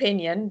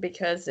opinion,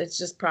 because it's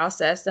just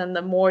processed. And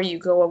the more you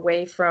go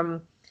away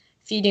from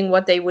feeding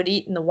what they would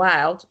eat in the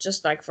wild,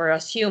 just like for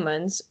us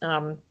humans,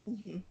 Hmm.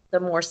 the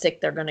more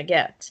sick they're going to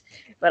get.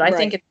 But I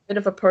think Right. it's a bit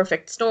of a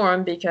perfect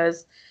storm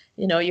because,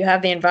 you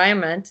have the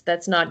environment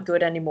that's not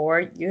good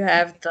anymore. You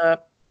have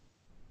the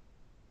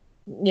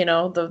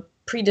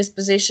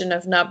predisposition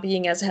of not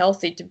being as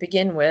healthy to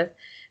begin with,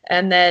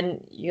 and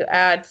then you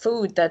add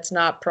food that's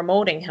not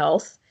promoting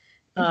health.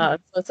 Hmm.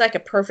 So it's like a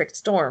perfect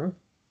storm.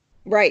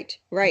 Right,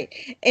 right.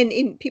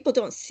 And people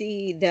don't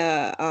see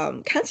the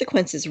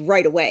consequences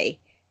right away.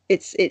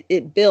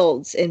 It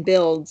builds and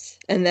builds,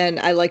 and then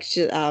I liked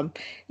your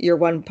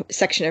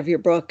section of your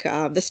book,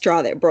 the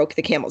straw that broke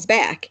the camel's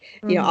back.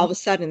 All Hmm. of a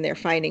sudden they're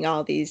finding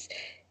all these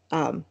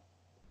um,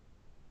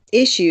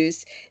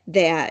 issues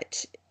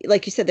that,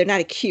 like you said, they're not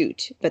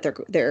acute, but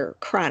they're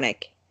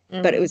chronic.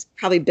 But it Hmm. was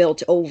probably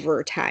built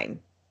over time.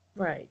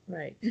 Right,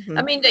 right. I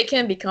Hmm. mean, they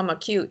can become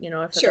acute,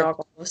 if a Sure. dog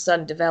all of a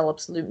sudden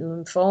develops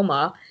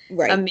lymphoma. I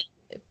Right. mean,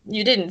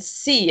 you didn't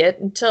see it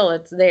until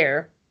it's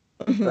there.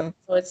 But Hmm.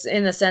 so it's,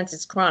 in a sense,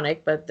 it's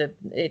chronic, but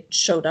it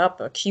showed up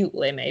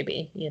acutely,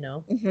 maybe.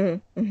 Hmm.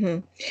 Hmm.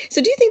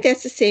 So do you think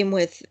that's the same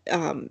with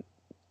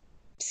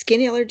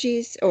skin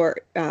allergies or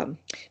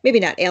maybe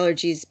not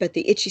allergies, but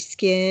the itchy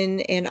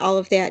skin and all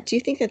of that? Do you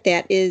think that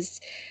that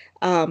is,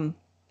 um,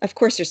 of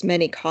course, there's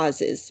many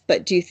causes,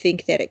 but do you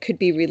think that it could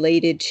be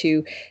related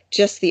to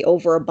just the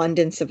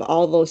overabundance of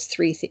all those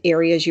three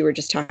areas you were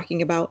just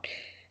talking about?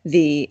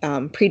 The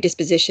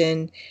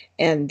predisposition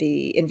and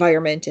the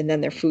environment and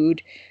then their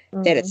food,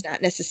 that Hmm. it's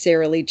not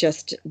necessarily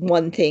just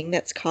one thing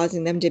that's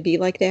causing them to be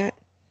like that?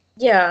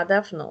 Yeah,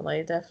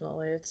 definitely,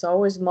 definitely. It's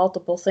always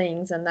multiple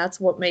things, and that's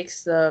what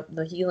makes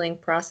the healing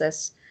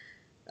process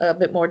a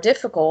bit more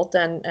difficult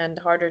and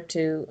harder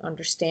to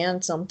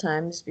understand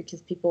sometimes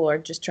because people are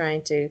just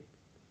trying to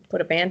put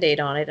a band-aid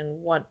on it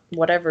and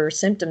whatever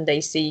symptom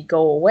they see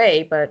go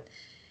away, but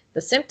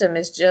the symptom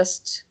is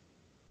just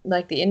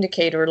like the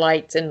indicator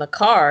lights in the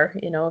car,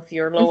 if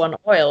you're low on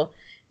oil,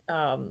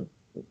 um,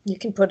 you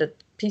can put a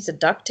piece of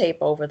duct tape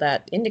over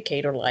that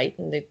indicator light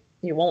and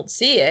you won't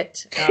see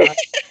it.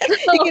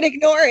 You can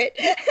ignore it.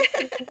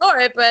 Ignore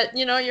it, but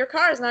your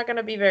car is not going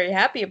to be very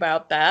happy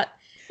about that.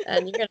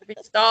 And you're going to be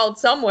stalled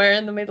somewhere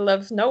in the middle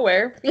of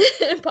nowhere,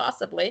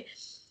 possibly.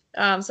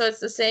 So it's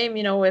the same,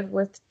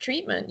 with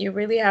treatment. You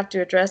really have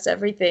to address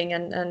everything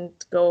and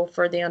go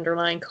for the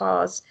underlying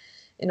cause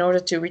in order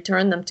to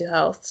return them to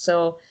health.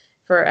 So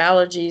for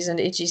allergies and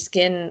itchy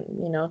skin,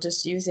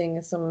 just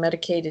using some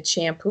medicated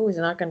shampoo is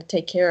not going to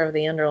take care of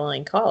the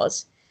underlying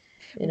cause.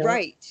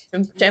 Right.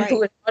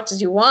 Shampoo Right. as much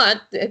as you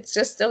want, it's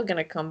just still going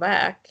to come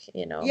back.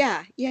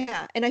 Yeah,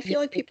 yeah. And I feel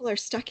like people are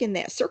stuck in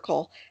that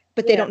circle,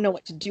 but they Yeah. don't know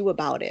what to do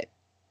about it.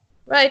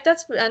 Right,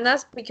 that's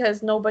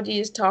because nobody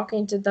is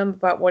talking to them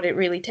about what it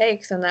really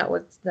takes, and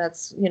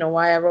that's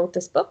why I wrote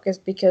this book, is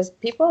because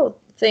people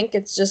think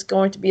it's just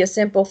going to be a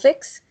simple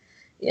fix.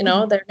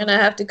 Mhm. They're gonna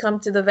have to come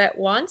to the vet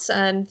once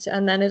and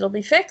then it'll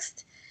be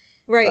fixed.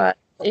 Right. But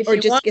if Or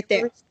you just want get to,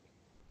 that or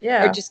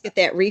yeah, just get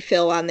that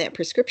refill on that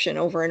prescription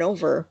over and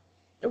over.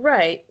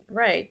 right,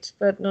 right.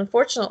 But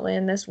unfortunately,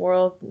 in this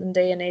world and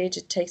day and age,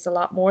 it takes a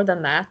lot more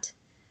than that.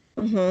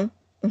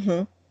 Mm-hmm.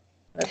 Mm-hmm.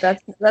 But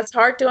that's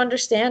hard to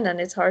understand, and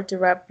it's hard to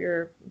wrap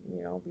your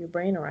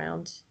brain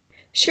around.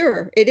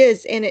 Sure, it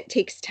is, and it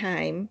takes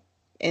time,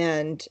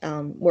 and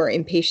we're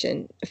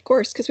impatient, of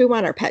course, because we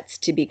want our pets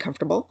to be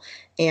comfortable.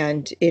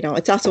 And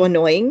it's also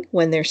annoying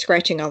when they're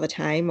scratching all the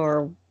time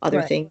or other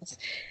Right. things.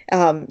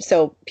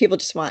 So people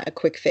just want a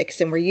quick fix,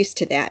 and we're used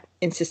to that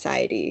in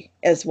society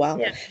as well.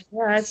 Yeah,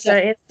 yeah, it's So,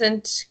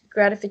 instant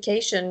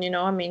gratification,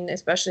 I mean,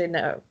 especially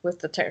now with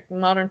the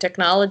modern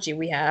technology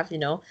we have,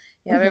 you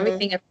have mhm,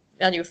 everything at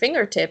your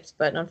fingertips,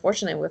 but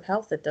unfortunately with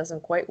health, it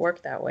doesn't quite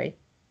work that way.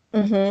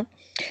 mhm.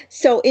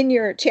 So in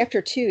your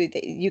chapter two,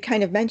 you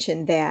kind of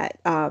mentioned that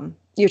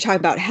you're talking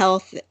about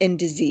health and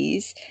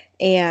disease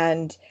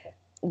and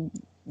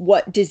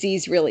what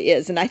disease really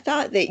is. And I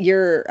thought that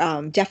your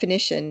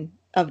definition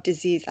of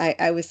disease,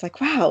 I was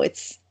like, wow,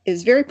 it's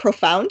very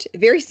profound,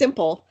 very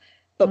simple,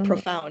 but Hmm.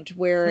 profound.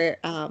 Where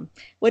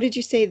what did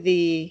you say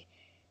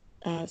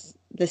uh,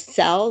 the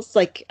cells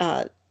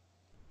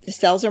the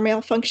cells are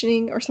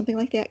malfunctioning or something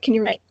like that? Can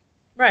you? Right,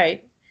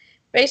 right.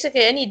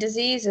 Basically, any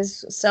disease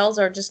is cells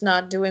are just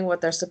not doing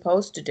what they're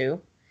supposed to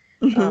do.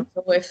 Hmm.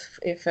 So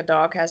if a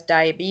dog has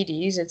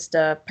diabetes, it's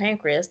the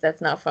pancreas that's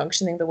not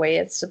functioning the way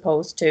it's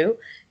supposed to.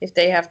 If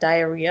they have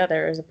diarrhea,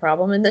 there is a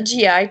problem in the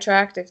GI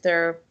tract. If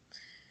they're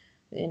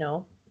you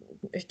know,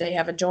 if they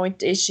have a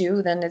joint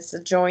issue, then it's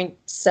the joint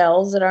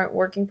cells that aren't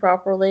working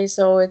properly.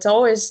 So it's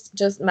always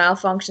just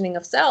malfunctioning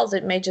of cells.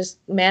 It may just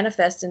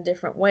manifest in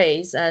different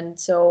ways. And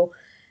so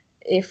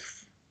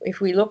if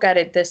we look at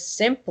it this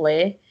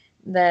simply,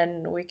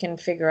 then we can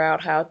figure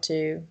out how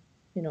to,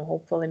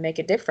 hopefully make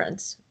a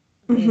difference.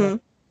 You know,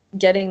 Hmm.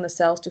 getting the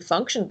cells to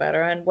function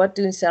better. And what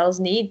do cells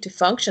need to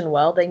function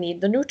well? They need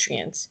the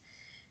nutrients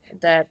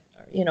that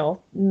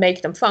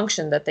make them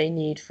function, that they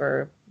need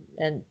for,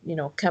 and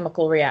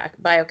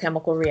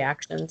biochemical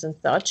reactions and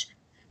such,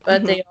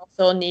 but Hmm. they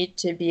also need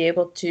to be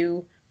able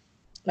to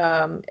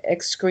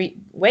excrete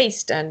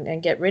waste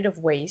and get rid of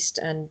waste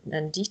and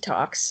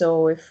detox.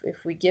 So if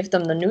we give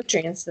them the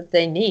nutrients that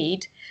they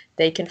need,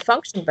 they can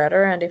function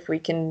better, and if we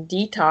can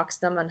detox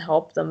them and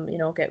help them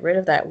get rid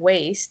of that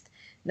waste,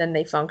 then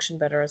they function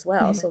better as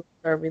well. Hmm. So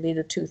those are really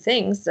the two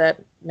things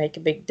that make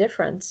a big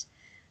difference.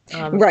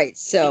 um, Right.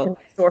 they can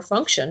restore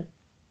function.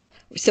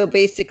 So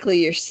basically,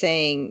 you're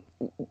saying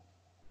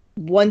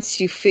once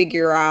you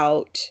figure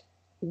out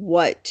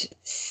what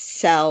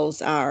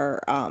cells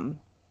are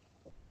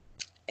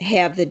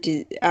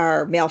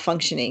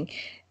malfunctioning,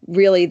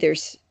 really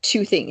there's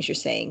two things you're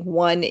saying.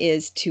 One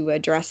is to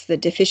address the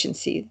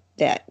deficiency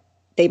that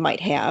they might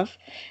have,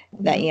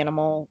 the Mhm.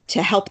 animal,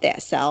 to help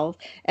that cell,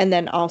 and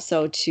then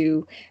also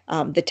to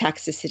the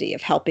toxicity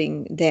of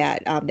helping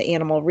that the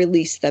animal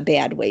release the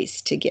bad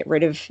waste to get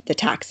rid of the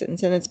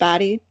toxins in its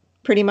body,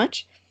 pretty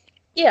much.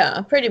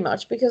 Yeah, pretty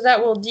much, because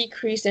that will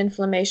decrease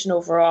inflammation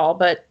overall.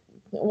 But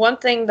one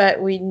thing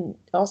that we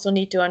also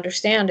need to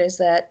understand is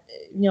that,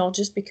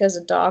 just because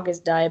a dog is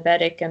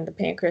diabetic and the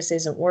pancreas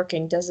isn't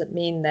working doesn't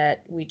mean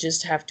that we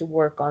just have to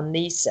work on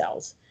these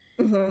cells.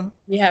 Mm-hmm.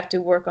 We have to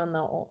work on the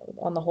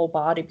whole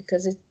body,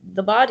 because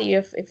the body,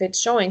 if it's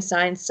showing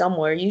signs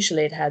somewhere,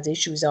 usually it has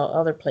issues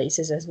other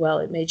places as well.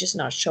 It may just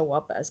not show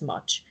up as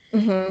much.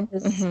 Mm-hmm.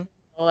 It's,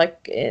 Mm-hmm.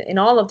 like in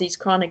all of these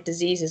chronic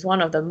diseases,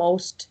 one of the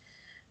most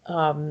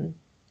um,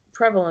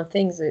 prevalent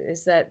things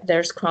is that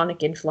there's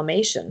chronic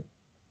inflammation.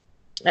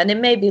 And it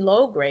may be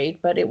low grade,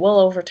 but it will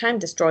over time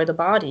destroy the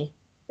body,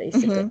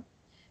 basically, Mm-hmm.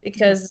 Mm-hmm.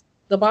 because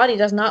the body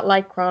does not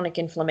like chronic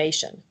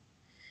inflammation.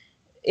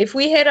 If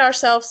we hit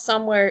ourselves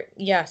somewhere,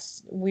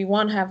 yes, we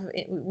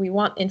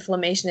want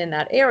inflammation in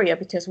that area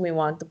because we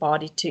want the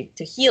body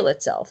to heal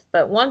itself.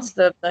 But once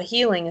the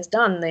healing is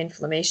done, the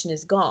inflammation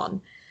is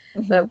gone.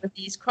 Mm-hmm. But with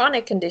these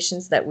chronic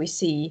conditions that we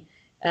see,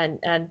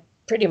 and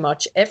pretty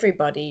much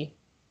everybody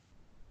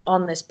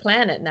on this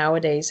planet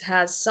nowadays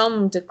has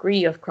some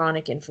degree of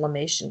chronic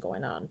inflammation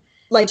going on.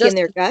 Like in Just,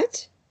 their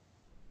gut?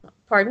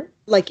 pardon?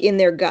 Like in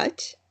their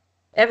gut?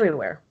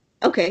 Everywhere.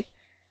 Okay.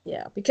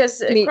 Yeah,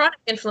 because I mean, chronic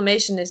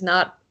inflammation is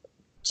not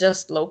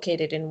just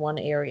located in one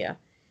area.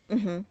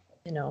 mhm,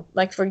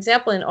 Like for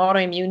example, in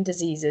autoimmune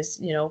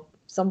diseases,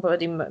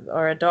 somebody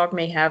or a dog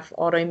may have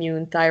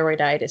autoimmune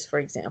thyroiditis, for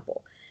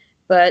example,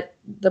 but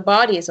the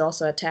body is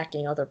also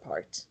attacking other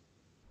parts.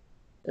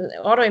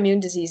 Autoimmune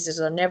diseases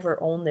are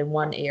never only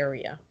one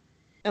area.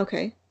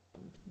 okay.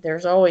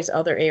 There's always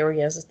other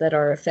areas that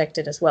are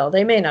affected as well.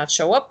 They may not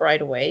show up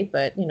right away,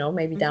 but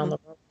maybe down Mhm, the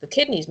road, the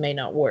kidneys may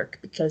not work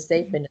because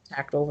they've mhm, been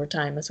attacked over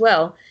time as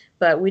well.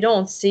 But we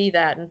don't see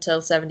that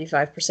until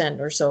 75%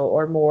 or so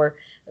or more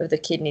of the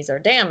kidneys are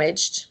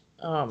damaged.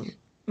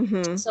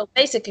 mhm, So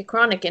basic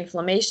chronic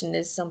inflammation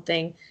is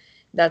something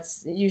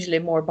that's usually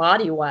more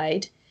body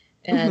wide,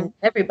 mhm. and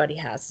everybody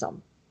has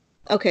some.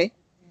 Okay.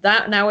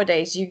 That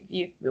nowadays,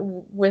 you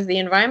with the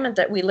environment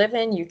that we live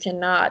in, you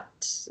cannot,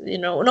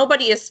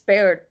 nobody is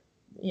spared,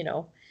 you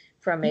know,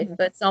 from it, Mhm,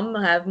 but some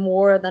have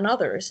more than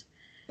others.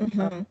 Uh,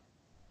 mhm,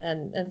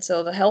 and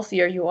so the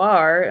healthier you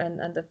are and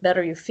the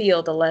better you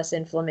feel, the less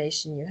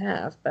inflammation you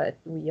have. But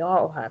we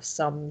all have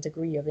some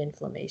degree of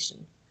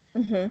inflammation.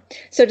 mhm.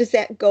 So does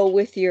that go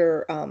with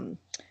your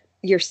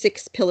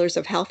six pillars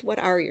of health? What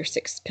are your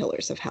six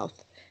pillars of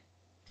health?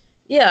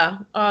 Yeah,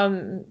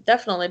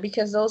 definitely,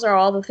 because those are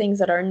all the things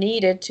that are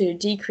needed to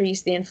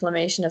decrease the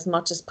inflammation as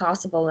much as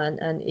possible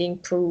and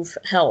improve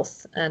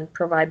health and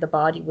provide the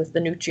body with the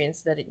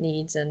nutrients that it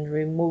needs and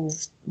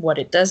remove what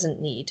it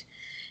doesn't need.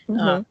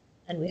 Uh, Mhm,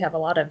 and we have a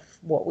lot of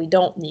what we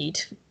don't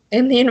need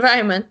in the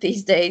environment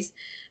these days.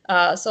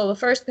 So the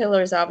first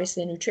pillar is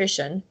obviously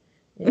nutrition.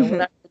 mhm,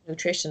 Without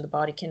nutrition, the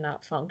body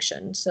cannot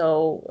function.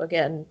 So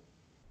again,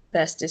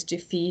 best is to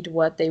feed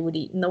what they would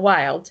eat in the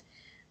wild.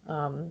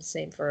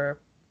 Same for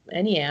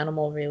any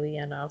animal, really,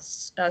 and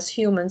us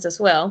humans as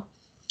well.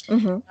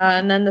 mhm.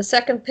 And then the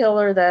second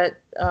pillar that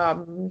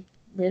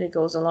really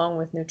goes along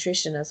with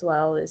nutrition as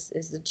well is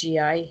the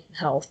GI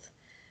health.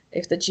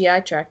 If the GI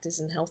tract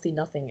isn't healthy,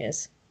 nothing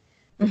is.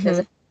 Because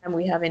Mhm. every time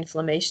we have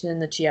inflammation in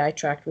the GI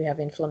tract, we have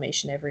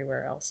inflammation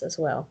everywhere else as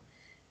well.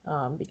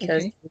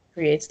 Because Okay. it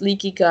creates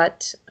leaky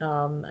gut,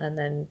 and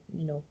then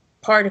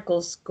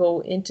particles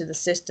go into the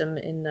system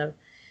in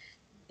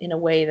a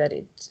way that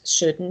it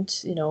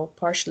shouldn't,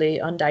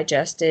 partially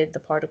undigested. The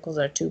particles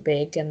are too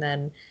big and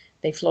then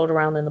they float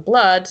around in the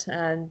blood,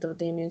 and the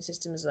immune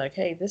system is like,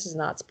 hey, this is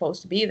not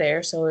supposed to be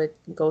there. So it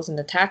goes and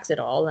attacks it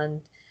all,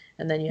 and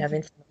then you have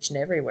inflammation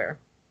everywhere.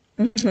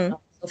 Mhm.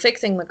 So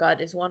fixing the gut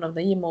is one of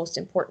the most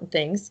important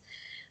things.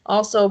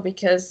 Also,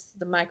 because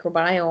the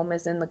microbiome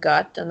is in the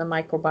gut, and the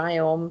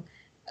microbiome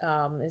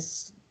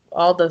is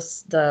all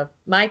the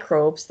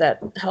microbes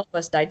that help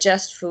us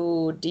digest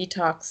food,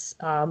 detox.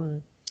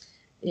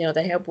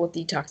 They help with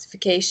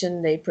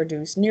detoxification, they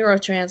produce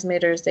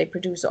neurotransmitters, they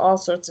produce all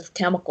sorts of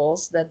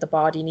chemicals that the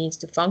body needs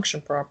to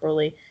function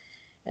properly,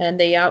 and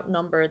they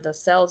outnumber the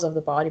cells of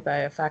the body by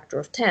a factor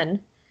of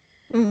 10.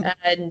 Mm.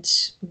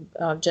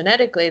 And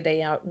genetically,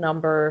 they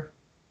outnumber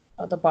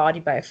the body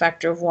by a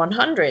factor of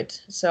 100.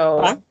 Wow.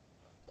 So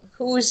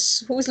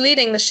who's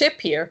leading the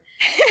ship here?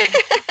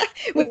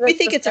 We It's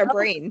think the it's our cell.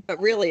 brain, but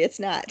really it's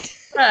not.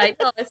 Right.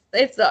 No,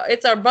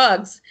 it's our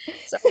bugs.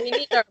 So we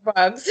need our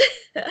bugs.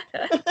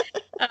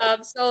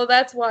 So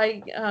that's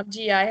why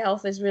GI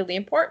health is really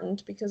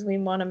important, because we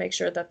want to make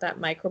sure that that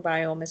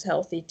microbiome is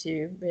healthy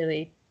to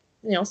really,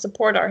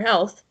 support our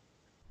health.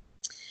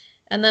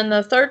 And then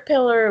the third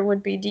pillar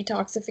would be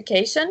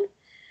detoxification.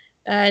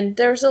 And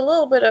there's a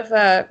little bit of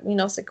a,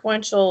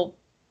 sequential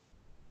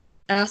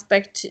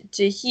aspect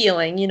to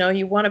healing.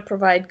 You want to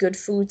provide good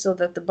food so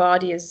that the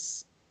body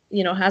is,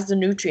 has the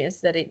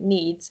nutrients that it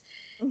needs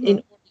in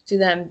Mhm, order to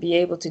then be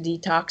able to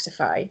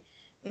detoxify.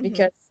 mhm,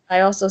 Because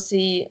I also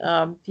see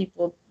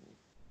people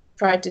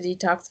try to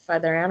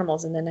detoxify their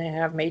animals and then they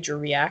have major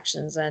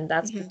reactions, and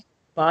that's mhm, because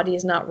the body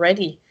is not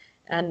ready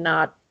and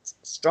not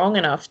strong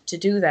enough to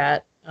do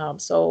that.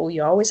 So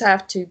you always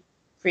have to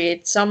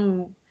create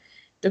some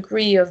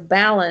degree of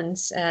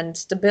balance and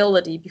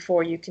stability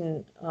before you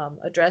can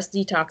address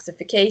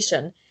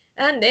detoxification.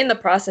 And in the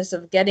process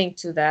of getting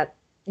to that,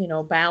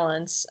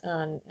 balance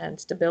and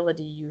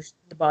stability,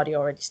 the body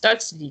already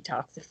starts to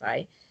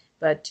detoxify.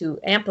 But to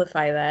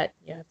amplify that,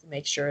 you have to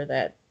make sure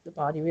that the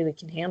body really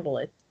can handle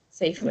it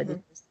safely, mhm,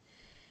 because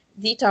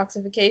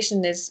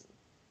detoxification is,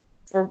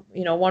 for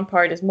one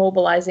part is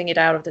mobilizing it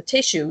out of the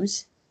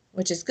tissues,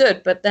 which is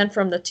good, but then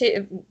from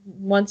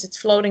once it's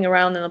floating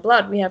around in the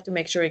blood, we have to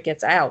make sure it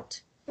gets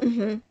out. mhm,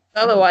 mhm,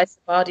 Otherwise,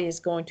 the body is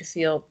going to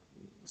feel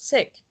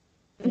sick.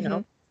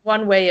 mhm,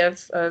 One way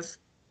of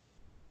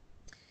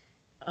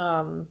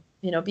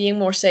being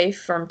more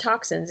safe from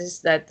toxins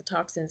is that the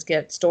toxins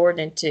get stored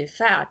into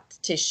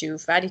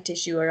fatty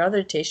tissue, or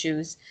other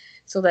tissues,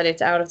 so that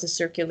it's out of the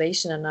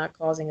circulation and not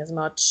causing as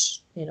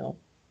much,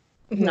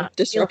 mhm. not feeling.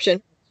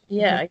 Disruption.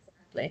 Yeah, Mhm,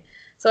 exactly.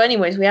 So,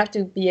 anyways, we have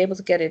to be able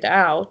to get it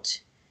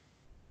out.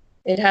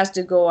 it has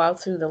to go out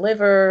through the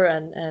liver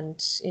and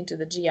into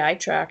the GI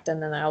tract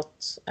and then out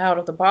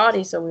of the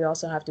body. So we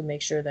also have to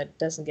make sure that it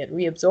doesn't get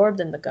reabsorbed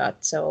in the gut.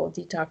 So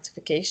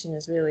detoxification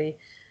is really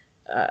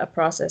a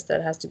process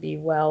that has to be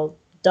well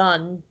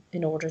done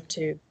in order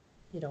to,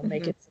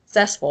 make Hmm. it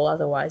successful.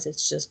 Otherwise,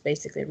 it's just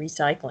basically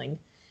recycling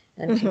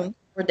and can Hmm. be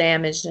more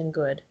damaged than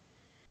good.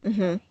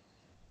 Hmm.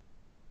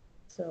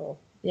 So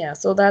yeah,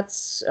 so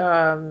that's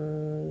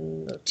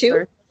the Two.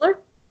 third pillar.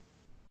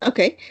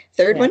 Okay.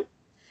 Third Yeah, one.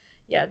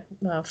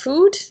 yeah,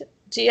 food,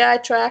 GI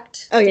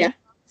tract, Oh yeah.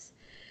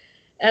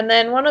 and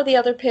then one of the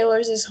other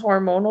pillars is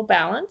hormonal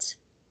balance.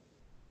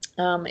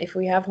 If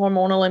we have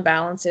hormonal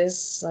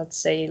imbalances, let's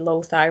say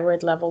low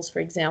thyroid levels, for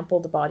example,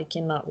 the body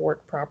cannot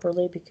work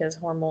properly because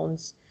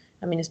hormones,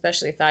 I mean,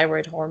 especially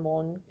thyroid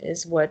hormone,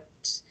 is what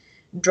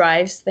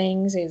drives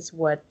things, is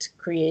what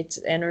creates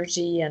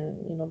energy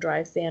and,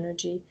 drives the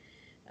energy.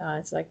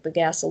 It's like the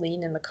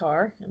gasoline in the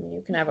car. I mean,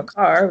 you can have a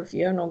car if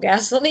you have no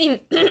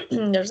gasoline,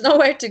 there's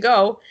nowhere to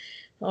go.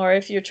 Or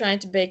if you're trying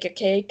to bake a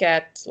cake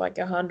at like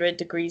 100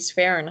 degrees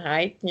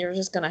Fahrenheit, you're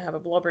just going to have a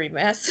blubbery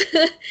mess.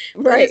 But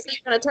Right. it's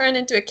not going to turn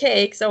into a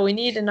cake. So we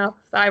need enough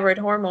thyroid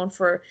hormone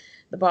for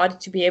the body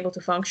to be able to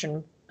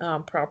function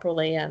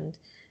properly and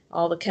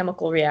all the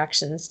chemical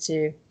reactions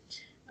to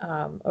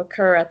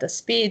occur at the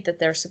speed that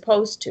they're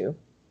supposed to,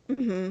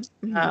 Hmm.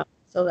 Hmm.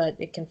 so that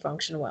it can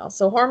function well.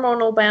 So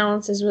hormonal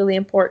balance is really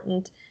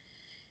important.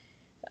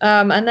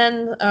 And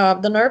then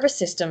the nervous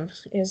system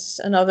is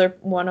another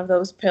one of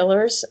those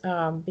pillars,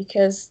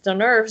 because the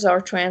nerves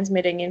are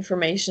transmitting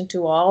information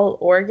to all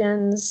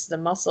organs, the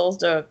muscles,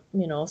 the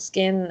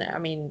skin, I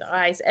mean the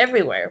eyes,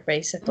 everywhere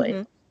basically.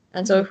 Hmm.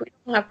 And so Hmm. if we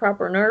don't have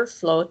proper nerve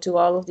flow to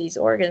all of these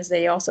organs,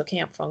 they also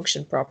can't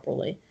function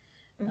properly.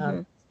 Um,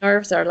 Hmm.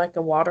 Nerves are like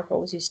a water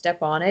hose. You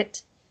step on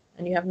it,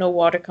 and you have no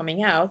water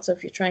coming out. So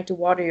if you're trying to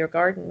water your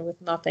garden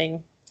with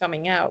nothing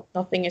coming out,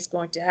 nothing is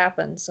going to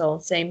happen. So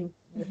same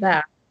with Hmm.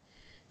 that.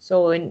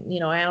 So in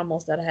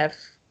animals that have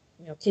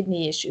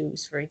kidney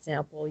issues, for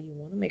example, you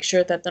want to make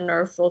sure that the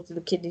nerve flow to the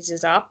kidneys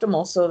is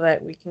optimal so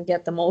that we can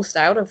get the most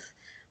out of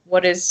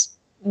what is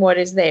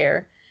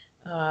there.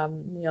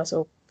 We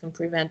also can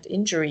prevent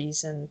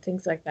injuries and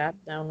things like that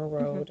down the Hmm.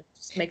 road. It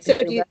just makes So it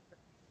feel better.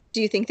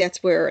 do you think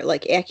that's where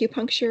like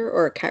acupuncture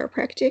or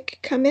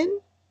chiropractic come in?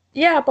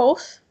 Yeah,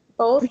 both.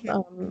 Both.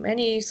 Hmm.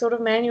 Any sort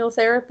of manual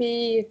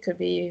therapy. It could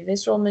be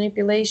visceral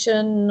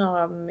manipulation.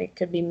 It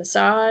could be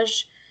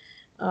massage.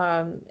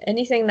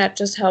 Anything that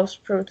just helps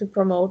to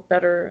promote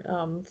better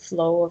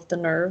flow of the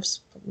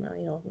nerves,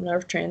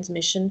 nerve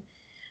transmission,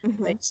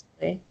 Hmm.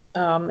 basically.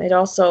 It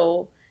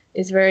also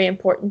is very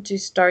important to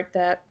start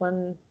that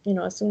when,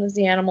 as soon as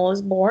the animal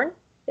is born,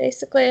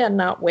 basically, and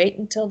not wait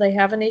until they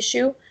have an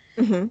issue,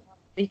 Hmm.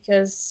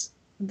 because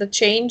the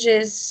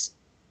changes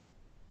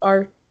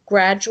are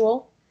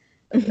gradual,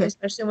 Hmm.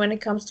 especially when it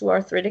comes to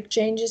arthritic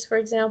changes, for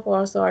example,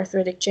 also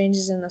arthritic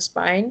changes in the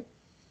spine,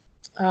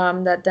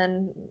 that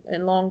then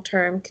in long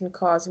term can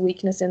cause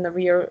weakness in the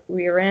rear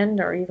end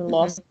or even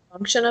loss Hmm. of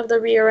function of the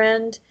rear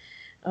end.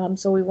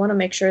 So we want to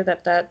make sure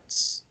that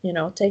that's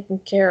taken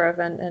care of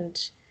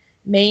and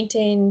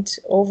maintained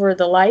over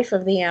the life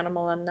of the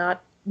animal and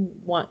not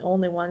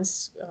only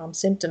once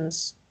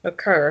symptoms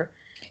occur.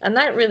 And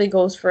that really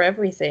goes for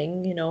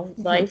everything.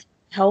 Hmm. Life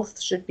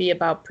health should be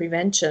about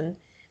prevention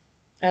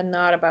and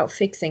not about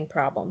fixing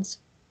problems.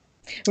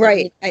 And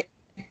Right.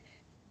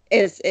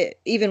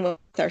 Even with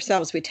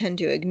ourselves, we tend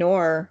to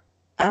ignore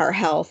our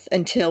health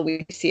until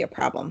we see a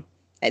problem.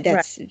 right,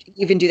 That's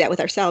even do that with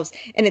ourselves,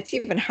 and it's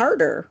even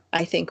harder,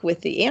 I think,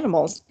 with the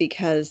animals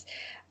because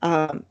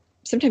um,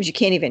 sometimes you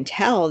can't even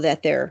tell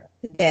that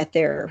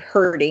they're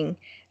hurting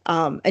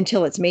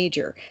until it's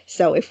major.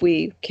 So if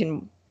we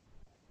can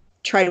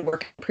try to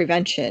work on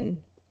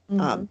prevention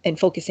hmm and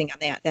focusing on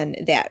that, then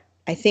that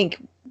I think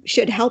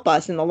should help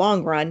us in the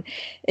long run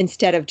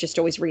instead of just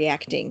always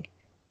reacting.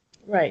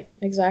 right,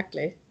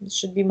 exactly. It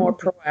should be more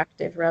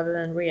proactive rather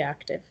than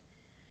reactive.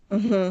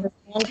 Hmm.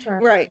 Long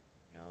term, Right.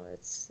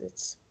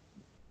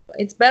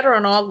 it's better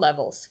on all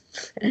levels,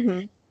 Hmm. Hmm.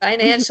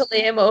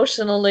 financially,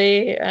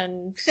 emotionally,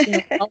 and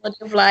quality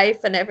of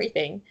life and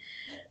everything.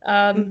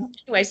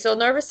 Anyway, so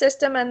nervous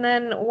system, and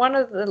then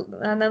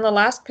the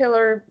last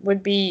pillar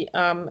would be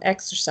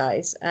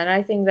exercise, and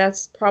I think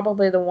that's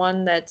probably the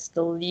one that's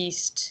the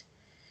least.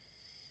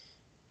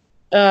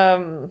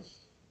 Um,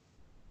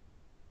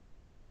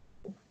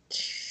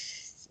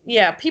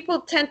 yeah,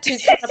 people tend to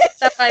kind of put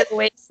that by the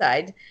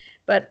wayside.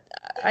 But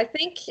I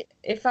think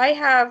if I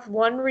have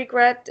one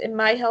regret in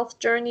my health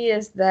journey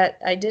is that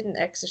I didn't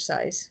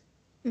exercise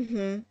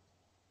Hmm.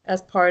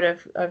 as part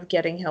of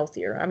getting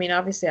healthier. I mean,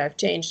 obviously I've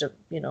changed,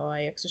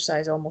 I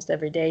exercise almost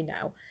every day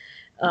now.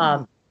 Hmm.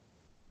 Um,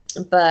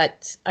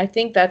 but I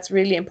think that's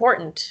really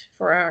important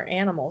for our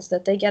animals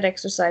that they get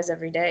exercise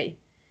every day,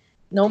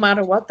 no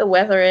matter what the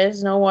weather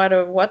is, no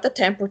matter what the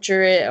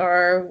temperatures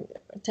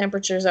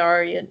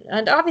are,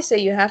 and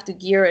obviously you have to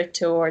gear it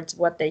towards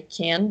what they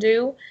can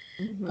do.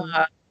 Hmm.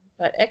 Uh,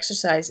 but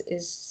exercise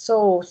is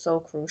so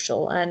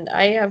crucial, and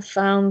I have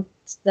found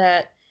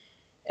that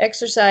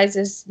exercise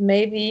is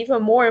maybe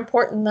even more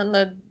important than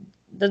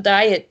the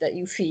diet that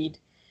you feed,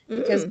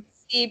 because Mm. I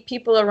see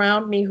people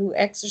around me who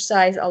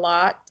exercise a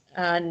lot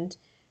and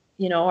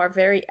are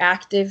very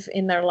active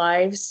in their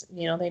lives.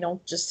 They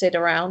don't just sit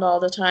around all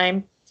the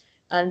time,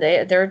 and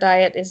their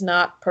diet is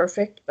not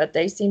perfect, but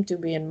they seem to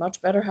be in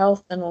much better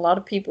health than a lot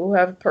of people who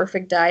have a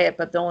perfect diet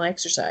but don't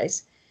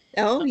exercise.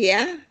 Oh,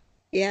 yeah.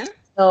 Yeah.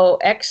 So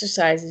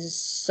exercise is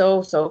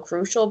so, so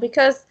crucial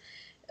because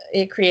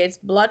it creates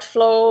blood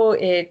flow.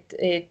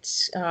 It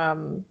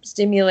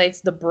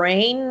stimulates the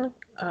brain,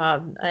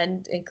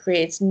 and it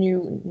creates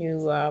new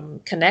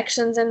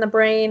connections in the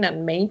brain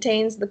and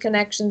maintains the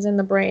connections in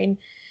the brain,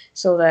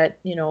 so that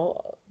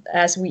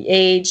as we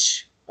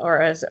age,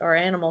 or as our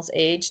animals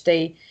age,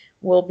 they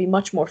will be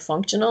much more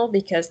functional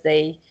because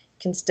they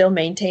can still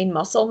maintain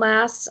muscle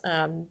mass.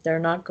 They're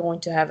not going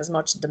to have as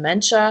much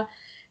dementia,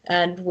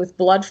 and with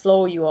blood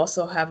flow, you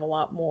also have a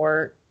lot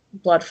more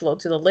blood flow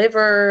to the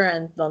liver,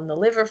 and then the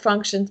liver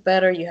functions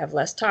better. You have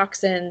less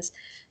toxins.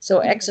 So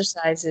Mhm.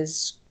 exercise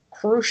is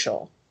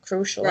crucial.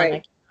 And I Right.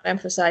 can't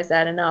emphasize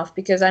that enough,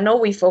 because I know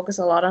we focus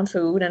a lot on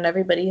food and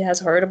everybody has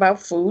heard about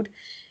food,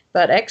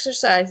 but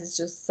exercise is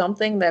just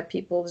something that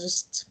people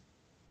just,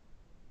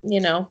 you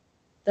know,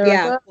 they're like,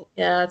 Yeah. well,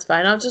 yeah, it's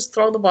fine. I'll just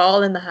throw the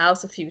ball in the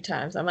house a few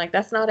times. I'm like,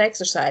 that's not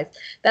exercise.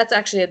 That's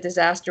actually a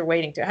disaster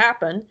waiting to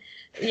happen,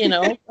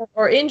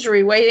 or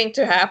injury waiting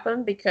to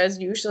happen, because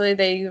usually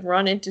they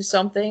run into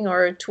something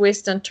or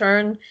twist and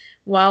turn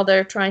while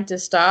they're trying to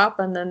stop,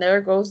 and then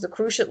there goes the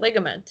cruciate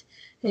ligament,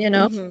 you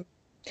know? Hmm.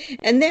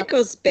 And that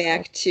goes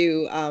back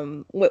to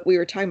what we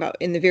were talking about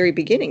in the very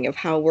beginning of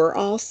how we're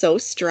all so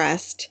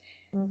stressed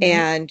Mm-hmm.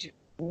 and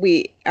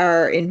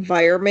our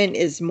environment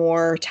is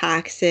more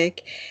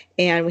toxic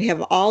and we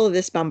have all of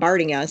this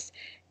bombarding us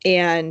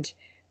and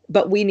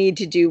but we need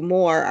to do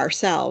more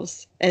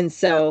ourselves. And Yeah.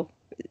 so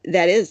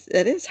that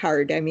is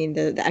hard. I mean,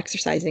 the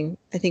exercising,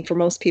 I think for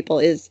most people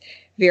is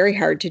very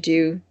hard to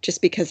do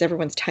just because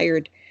everyone's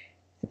tired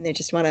and they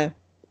just want to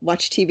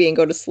watch TV and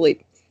go to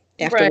sleep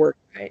after Right, work.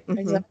 right, Hmm.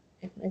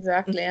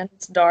 exactly. And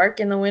it's dark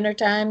in the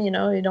wintertime, you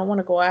don't want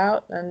to go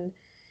out, and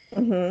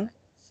Hmm.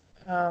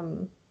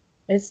 um,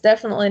 it's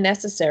definitely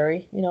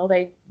necessary.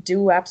 They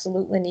do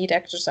absolutely need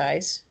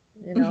exercise,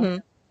 you know, Hmm.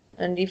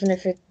 and even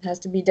if it has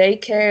to be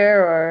daycare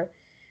or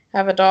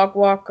have a dog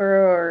walker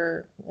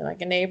or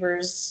like a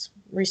neighbor's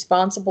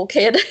responsible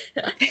kid.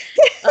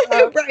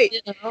 Right.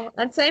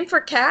 And same for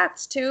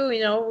cats too.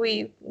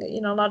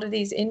 A lot of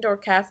these indoor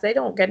cats, they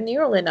don't get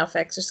nearly enough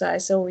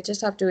exercise. So we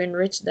just have to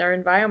enrich their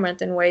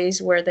environment in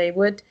ways where they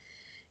would,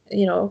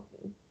 you know,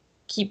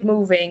 keep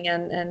moving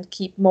and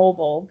keep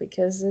mobile,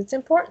 because it's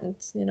important.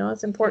 It's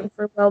Hmm. important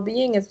for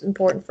well-being. It's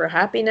important for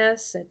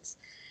happiness.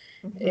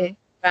 Hmm. It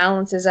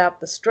balances out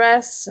the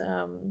stress.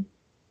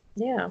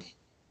 Yeah.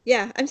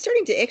 Yeah, I'm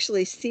starting to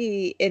actually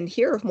see and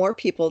hear of more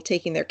people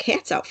taking their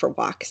cats out for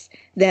walks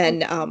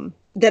than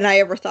I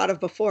ever thought of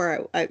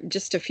before.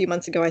 Just a few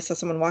months ago, I saw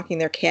someone walking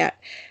their cat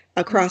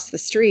across the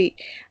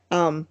street.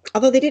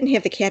 Although they didn't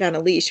have the cat on a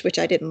leash, which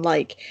I didn't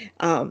like,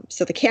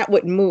 so the cat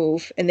wouldn't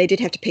move, and they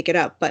did have to pick it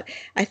up. But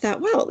I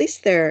thought, well, at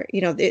least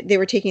they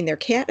were taking their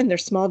cat and their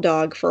small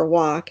dog for a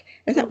walk.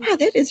 I thought, Mhm. wow,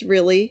 that is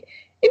really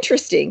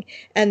interesting.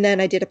 And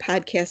then I did a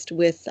podcast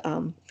with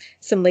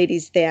some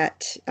ladies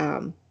that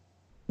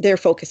their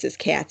focus is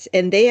cats,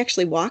 and they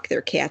actually walk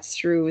their cats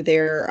through they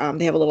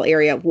have a little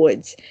area of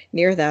woods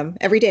near them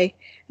every day.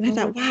 And I Mhm.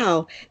 thought,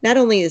 wow, not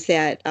only is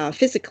that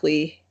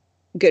physically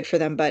good for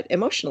them, but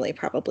emotionally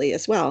probably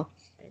as well.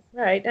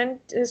 Right. And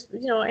as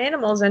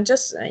animals, and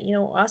just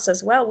us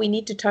as well, we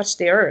need to touch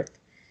the earth.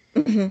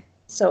 Hmm.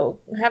 So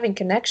having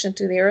connection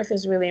to the earth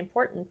is really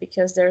important,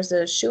 because there's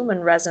a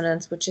Schumann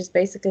resonance, which is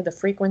basically the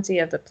frequency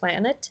of the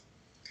planet.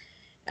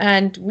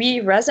 And we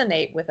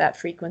resonate with that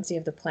frequency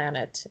of the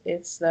planet.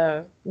 It's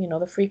the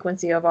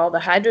frequency of all the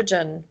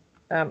hydrogen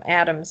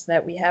atoms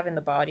that we have in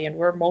the body, and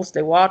we're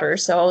mostly water,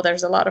 so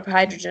there's a lot of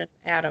hydrogen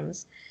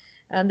atoms.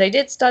 And they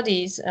did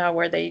studies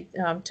where they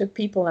took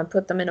people and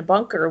put them in a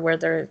bunker where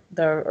the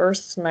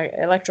Earth's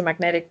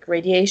electromagnetic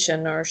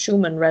radiation, or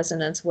Schumann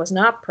resonance, was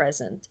not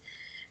present,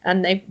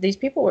 and these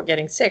people were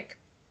getting sick.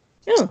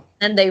 Oh,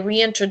 And they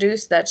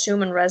reintroduced that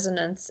Schumann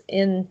resonance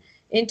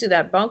into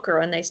that bunker,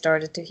 and they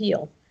started to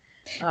heal.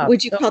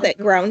 would you So call that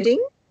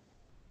grounding?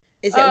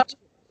 Is that Uh, what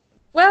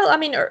well, I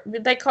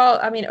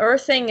mean,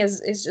 earthing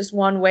is just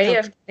one way oh,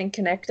 of getting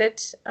connected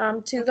to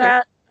okay.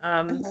 that.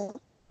 Uh-huh.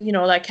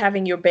 Like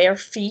having your bare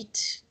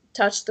feet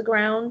touch the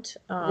ground.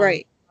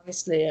 Right.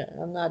 Obviously,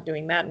 I'm not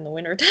doing that in the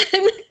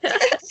wintertime.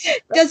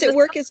 Does it That's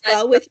work as nice.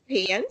 well with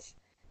your hands?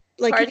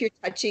 Like if Pardon? you're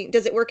touching,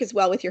 does it work as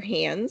well with your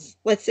hands?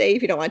 Let's say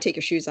if you don't want to take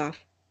your shoes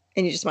off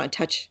and you just want to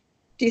touch.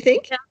 Do you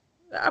think?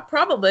 Yeah,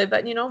 probably,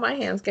 but my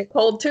hands get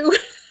cold too.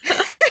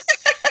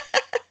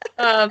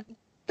 Um,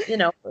 you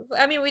know,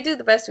 I mean, we do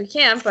the best we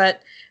can,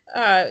 but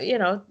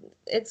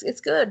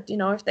it's good,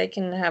 if they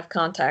can have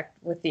contact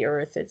with the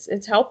earth.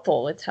 It's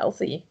helpful, it's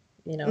healthy,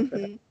 for them.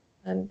 Hmm.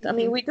 And I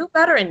mean, Hmm. we do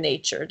better in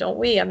nature, don't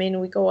we? I mean,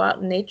 we go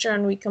out in nature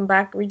and we come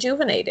back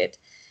rejuvenated.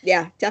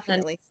 Yeah, And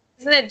definitely.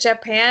 Isn't it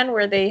Japan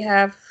where they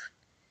have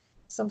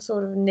some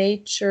sort of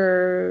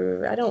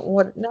nature?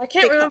 I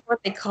can't remember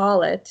what they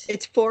call it.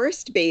 It's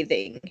forest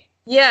bathing.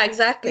 Yeah,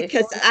 exactly.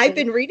 Because I've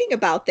been reading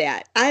about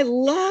that. I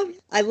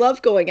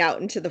love going out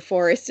into the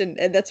forest, and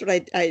that's what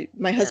my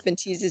Yeah. husband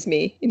teases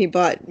me, and he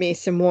bought me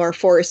some more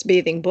forest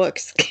bathing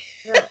books.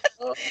 Yeah.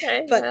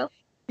 Okay. But Well,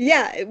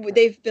 yeah,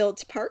 they've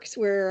built parks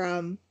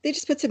where they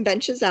just put some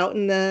benches out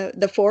in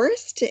the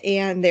forest,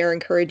 and they're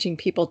encouraging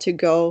people to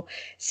go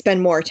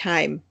spend more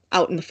time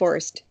out in the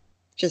forest,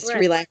 just right,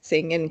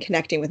 relaxing and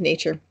connecting with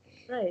nature.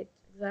 right,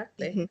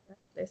 exactly. Hmm.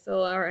 Exactly.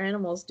 So our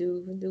animals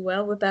do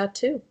well with that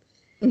too.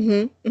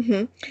 Hmm. Hmm.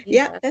 Need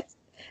Yeah, that.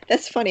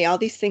 that's funny. All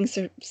these things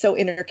are so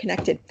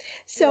interconnected.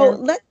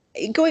 So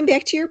Yeah. going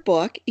back to your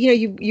book,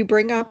 you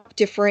bring up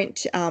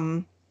different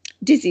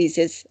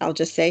diseases, I'll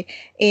just say,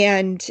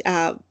 and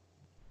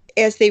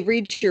as they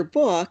read your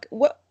book,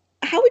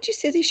 how would you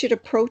say they should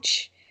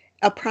approach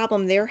a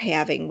problem they're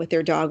having with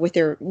their dog,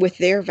 with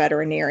their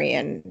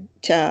veterinarian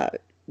to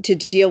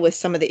deal with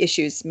some of the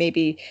issues,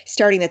 maybe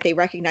starting that they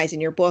recognize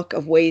in your book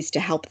of ways to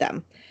help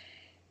them?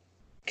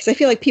 Because I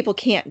feel like people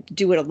can't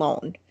do it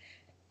alone.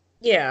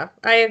 Yeah,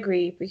 I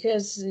agree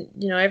because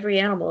every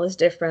animal is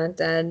different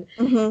and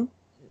Hmm.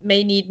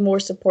 may need more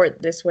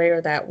support this way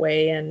or that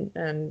way,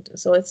 and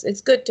so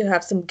it's good to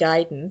have some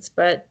guidance.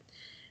 But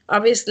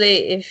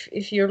obviously,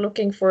 if you're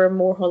looking for a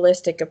more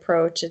holistic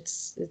approach,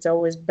 it's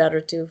always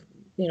better to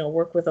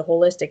work with a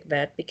holistic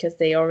vet because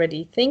they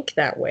already think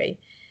that way.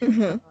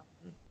 Hmm.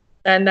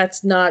 And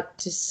that's not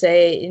to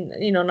say,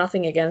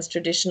 nothing against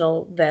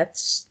traditional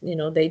vets.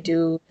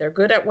 They're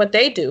good at what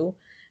they do,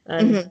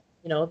 and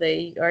Hmm.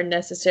 they are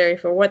necessary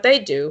for what they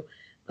do.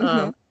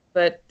 Hmm.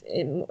 But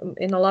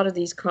in a lot of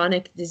these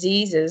chronic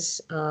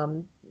diseases,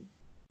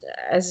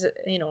 as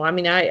I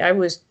mean, I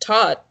was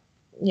taught,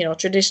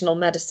 traditional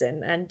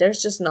medicine, and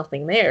there's just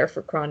nothing there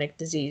for chronic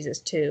diseases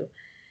to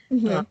uh,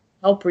 Hmm.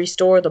 help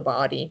restore the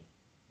body.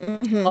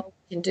 Hmm. All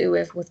we can do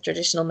with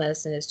traditional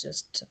medicine is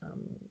just,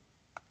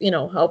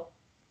 help Help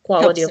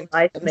quality of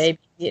life, symptoms.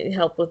 maybe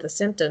help with the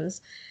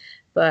symptoms.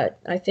 But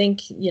I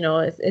think,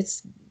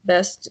 it's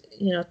best,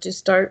 to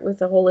start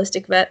with a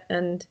holistic vet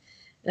and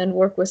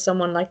work with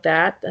someone like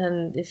that.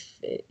 And if,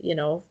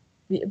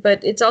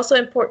 but it's also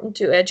important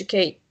to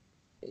educate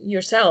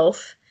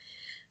yourself,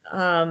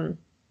 um,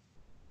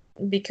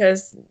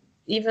 because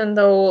even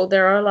though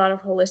there are a lot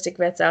of holistic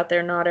vets out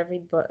there, not every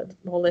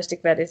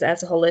holistic vet is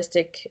as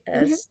holistic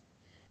Hmm.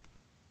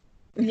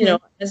 Hmm.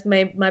 as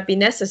might be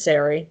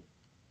necessary.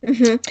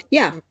 Hmm.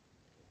 Yeah,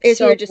 as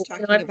you were So, just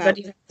talking about.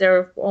 everybody has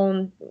their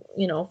own,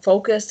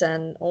 focus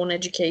and own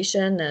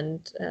education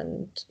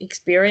and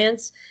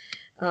experience.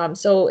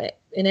 So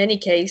in any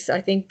case,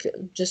 I think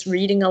just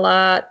reading a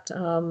lot,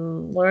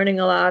 learning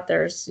a lot.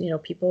 There's,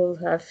 people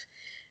who have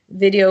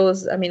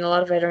videos. I mean, a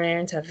lot of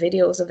veterinarians have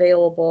videos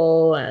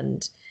available,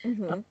 and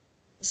Hmm.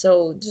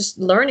 so just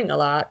learning a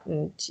lot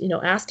and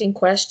asking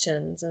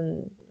questions,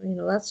 and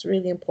that's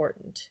really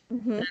important.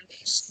 Hmm. And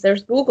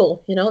there's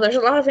Google. There's a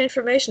lot of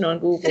information on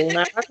Google.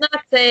 Now, I'm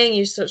not saying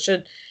you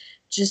should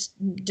just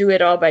do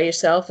it all by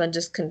yourself and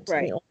just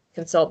Right.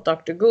 consult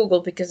Dr. Google,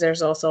 because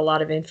there's also a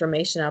lot of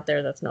information out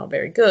there that's not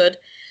very good.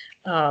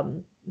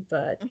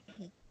 But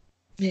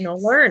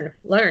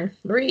learn,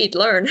 read,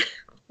 learn, Hmm.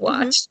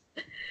 watch.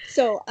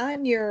 So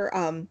on your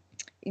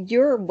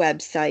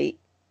website,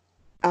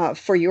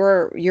 for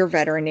your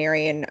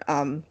veterinarian,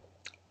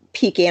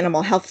 Peak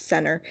Animal Health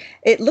Center,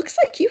 it looks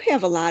like you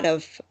have a lot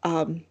of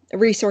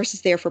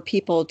resources there for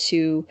people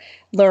to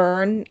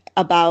learn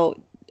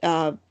about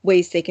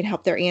ways they can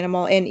help their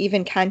animal and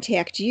even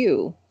contact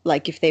you,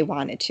 like if they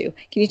wanted to.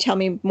 Can you tell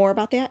me more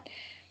about that?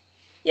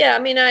 Yeah, I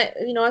mean,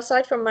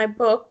 aside from my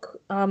book,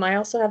 I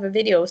also have a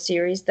video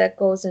series that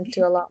goes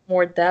into a lot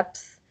more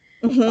depth,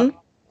 uh, Hmm.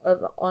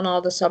 on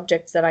all the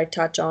subjects that I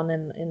touch on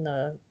in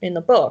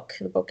the book.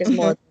 The book is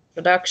more Hmm. of an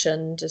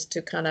introduction, just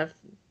to kind of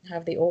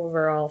have the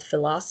overall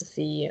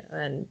philosophy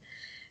and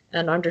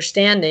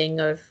understanding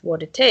of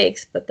what it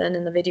takes. But then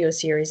in the video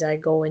series, I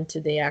go into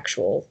the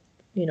actual,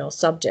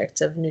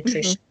 subjects of Hmm.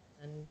 nutrition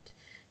and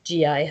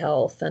GI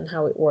health and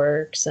how it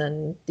works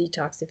and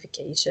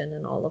detoxification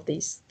and all of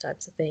these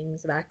types of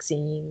things,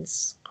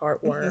 vaccines, Hmm.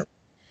 heartworm,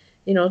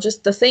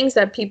 just the things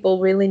that people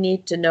really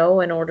need to know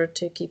in order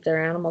to keep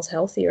their animals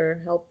healthy or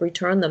help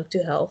return them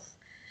to health.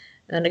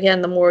 And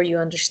again, the more you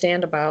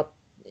understand about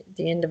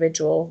the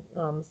individual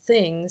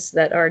things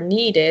that are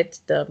needed,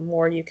 the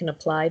more you can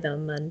apply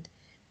them. And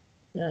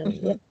yeah,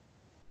 Hmm.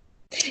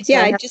 so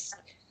Yeah, I I have. just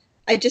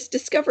I just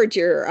discovered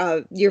your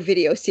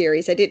video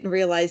series. I didn't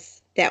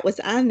realize that was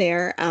on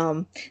there.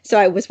 So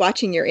I was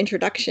watching your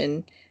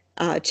introduction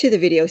to the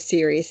video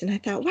series, and I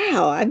thought,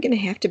 wow, I'm going to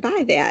have to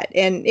buy that.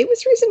 And it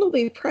was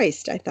reasonably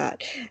priced. I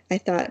thought,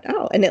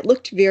 oh, and it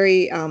looked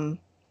very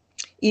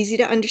easy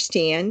to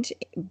understand,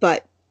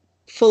 but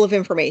full of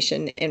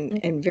information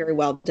and very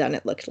well done.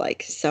 It looked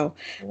like. So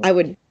I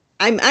would.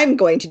 I'm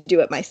going to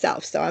do it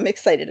myself, so I'm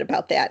excited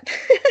about that.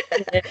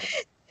 Yeah,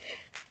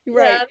 yeah,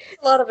 Right.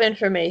 it's a lot of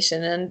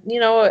information, and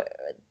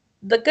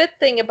the good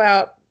thing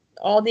about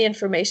all the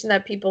information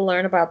that people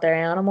learn about their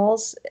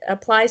animals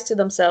applies to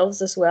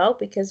themselves as well,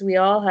 because we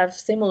all have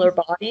similar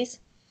bodies.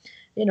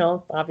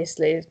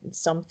 Obviously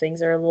some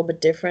things are a little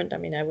bit different. I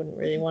mean, I wouldn't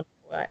really want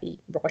to eat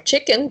raw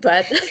chicken,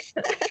 but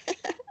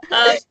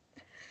um,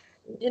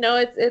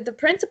 the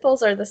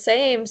principles are the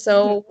same.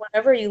 So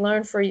whatever you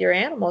learn for your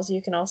animals,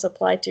 you can also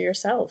apply to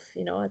yourself.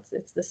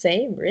 It's the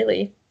same,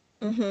 really.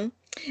 Mm-hmm.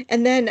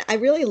 And then I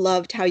really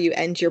loved how you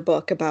end your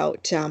book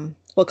about,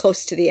 well,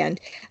 close to the end,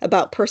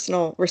 about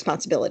personal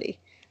responsibility.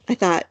 I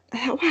thought,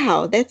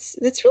 wow, that's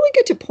really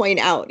good to point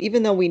out,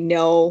 even though we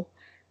know,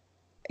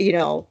 you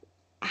know,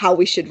 how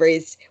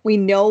we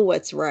know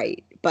what's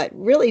right, but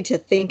really to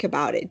think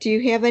about it. Do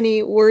you have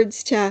any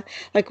words to,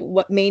 like,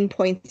 what main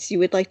points you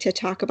would like to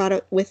talk about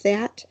it with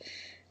that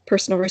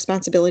personal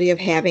responsibility of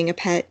having a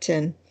pet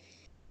and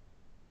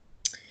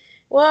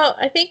Well,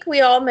 I think we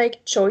all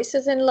make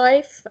choices in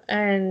life,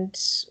 and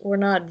we're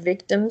not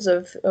victims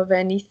of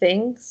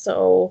anything.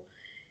 So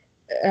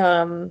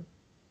um,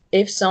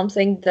 if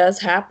something does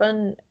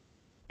happen,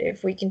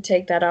 if we can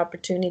take that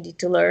opportunity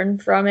to learn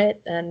from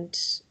it and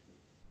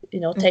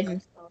take Mhm,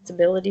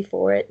 responsibility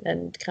for it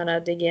and kind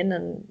of dig in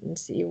and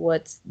see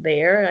what's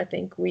there, I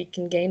think we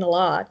can gain a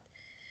lot.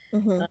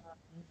 mhm, Uh,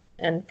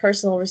 and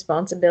personal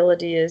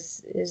responsibility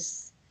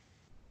is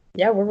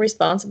yeah, we're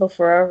responsible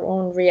for our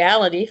own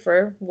reality,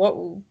 for what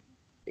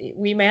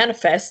we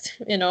manifest.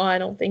 I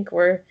don't think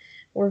we're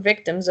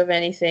victims of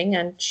anything.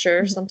 And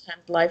sure, mhm,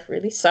 sometimes life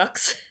really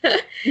sucks,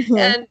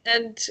 mhm,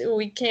 and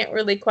we can't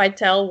really quite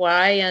tell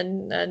why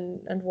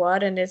and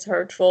what, and it's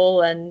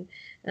hurtful and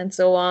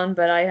so on.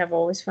 But I have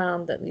always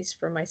found, at least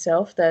for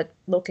myself, that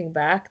looking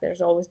back,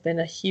 there's always been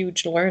a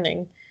huge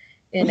learning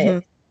in it.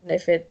 mhm, And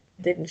if it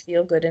didn't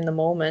feel good in the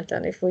moment,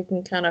 and if we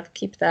can kind of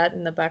keep that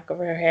in the back of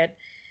our head,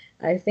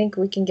 I think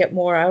we can get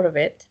more out of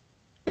it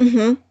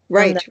mhm.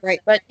 from that. Right,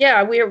 right. But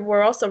yeah,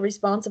 we're also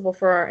responsible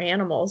for our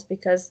animals,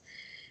 because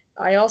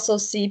I also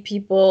see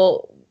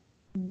people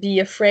be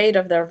afraid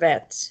of their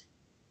vets,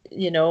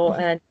 Mhm,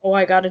 and oh,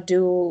 I got to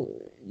do,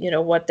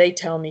 what they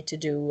tell me to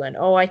do, and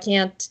oh, I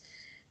can't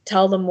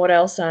tell them what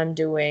else I'm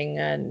doing,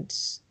 and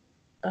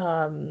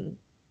um,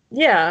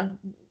 yeah,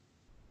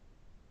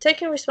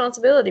 taking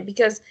responsibility,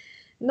 because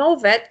no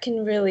vet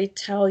can really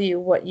tell you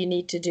what you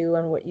need to do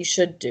and what you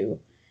should do.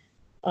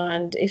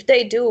 And if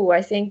they do,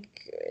 I think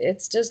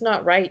it's just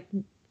not right,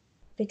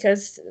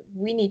 because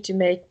we need to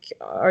make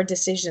our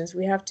decisions.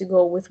 We have to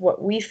go with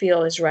what we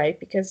feel is right,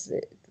 because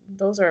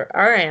those are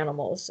our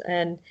animals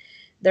and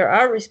they're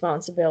our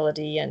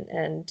responsibility.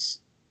 And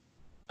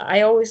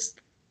I always,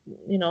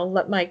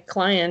 let my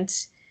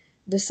clients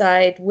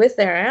decide with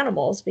their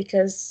animals,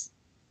 because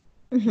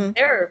mhm,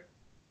 they're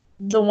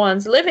the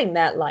ones living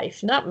that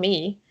life, not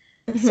me.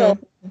 So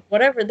mhm,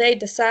 whatever they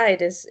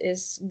decide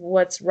is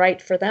what's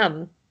right for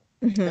them.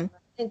 I mhm,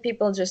 think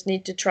people just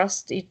need to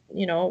trust,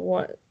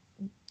 what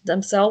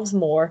themselves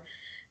more.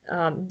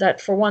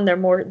 That for one,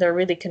 they're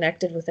really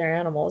connected with their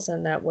animals,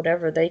 and that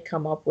whatever they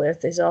come up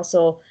with is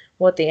also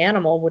what the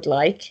animal would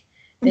like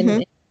mhm. in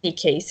many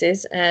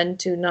cases, and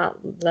to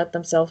not let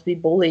themselves be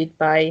bullied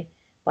by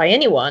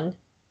anyone,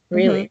 Mhm.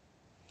 really,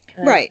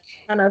 and Right.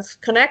 kind of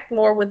connect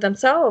more with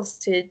themselves,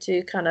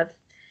 to kind of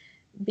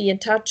be in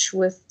touch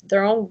with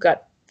their own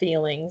gut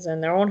feelings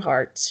and their own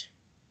hearts,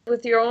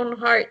 with your own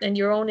heart and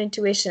your own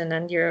intuition,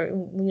 and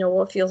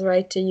what feels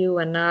right to you,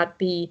 and not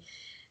be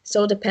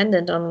so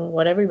dependent on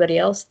what everybody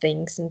else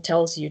thinks and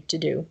tells you to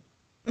do.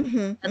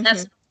 Mhm, And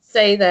that's mhm. not to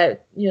say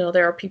that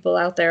there are people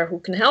out there who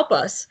can help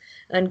us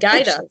and Oh,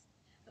 guide us,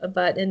 sure.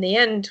 but in the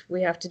end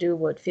we have to do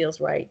what feels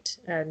right,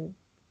 and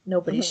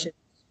nobody Mhm, should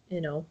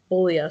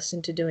bully us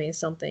into doing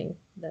something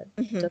that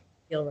mhm, doesn't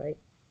feel right.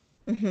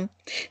 mhm.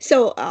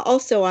 So,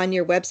 also on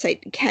your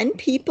website, can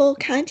people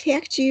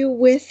contact you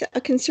with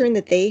a concern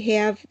that they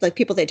have, like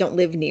people that don't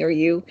live near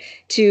you,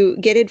 to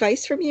get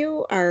advice from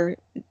you? Or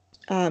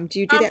do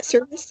you do um that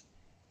service?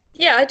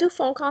 yeah, I do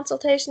phone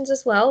consultations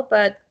as well,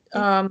 but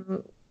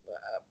Okay.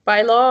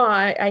 by law,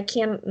 I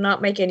can't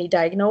not make any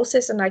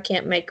diagnosis, and I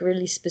can't make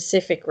really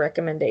specific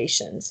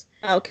recommendations,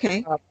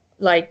 Okay. uh,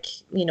 like,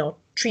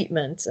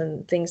 treatments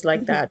and things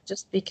like Mhm. that.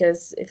 Just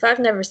because if I've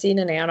never seen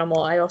an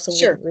animal, I also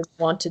Sure. wouldn't really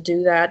want to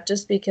do that,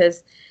 just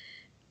because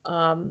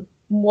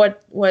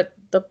what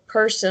the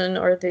person,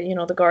 or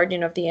the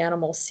guardian of the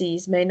animal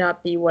sees, may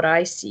not be what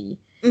I see.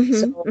 Mhm,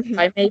 So mhm,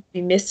 I may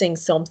be missing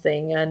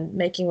something and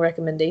making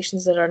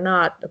recommendations that are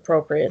not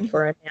appropriate mhm.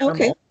 for an Okay.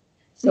 animal.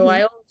 So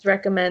I Mhm, always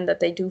recommend that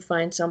they do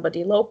find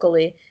somebody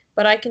locally,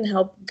 but I can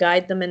help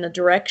guide them in a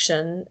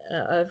direction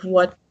of mhm.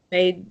 what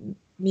may,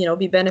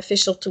 be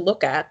beneficial to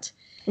look at.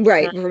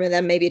 Right. Uh, For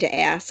them maybe to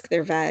ask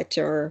their vet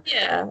or.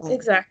 yeah, Um,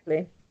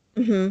 exactly,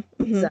 mhm,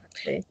 mhm.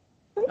 exactly.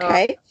 Uh,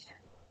 Okay.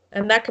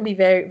 and that can be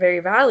very, very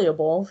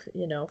valuable,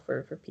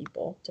 for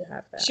people to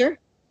have that. Sure.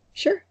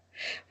 Sure.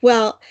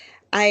 Well,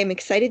 I am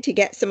excited to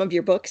get some of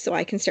your books so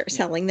I can start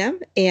selling them.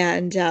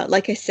 And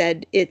like I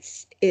said,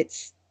 it's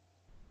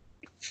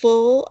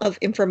full of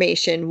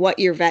information what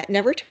your vet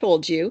never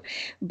told you,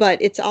 but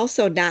it's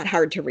also not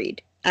hard to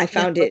read. I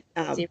No, found it's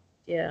it. easy.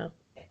 Yeah.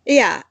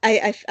 Yeah,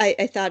 I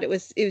thought it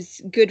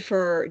was good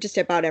for just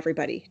about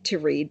everybody to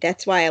read.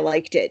 That's why I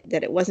liked it,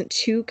 that it wasn't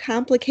too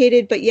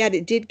complicated, but yet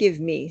it did give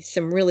me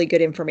some really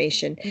good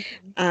information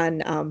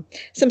Mhm. on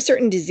some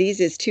certain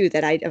diseases too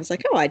that I was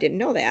like, oh, I didn't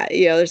know that.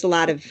 There's a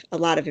lot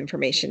of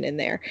information in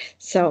there.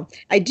 So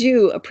I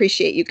do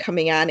appreciate you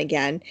coming on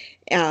again.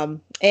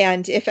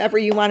 And if ever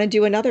you want to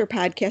do another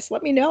podcast,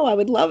 let me know. I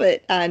would love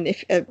it on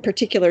if a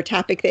particular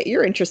topic that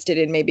you're interested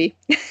in, maybe.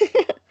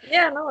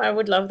 Yeah, no, I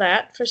would love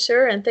that for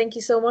sure. And thank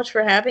you so much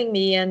for having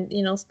me and,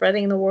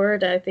 spreading the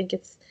word. I think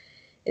it's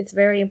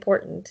very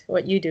important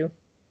what you do.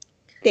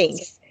 So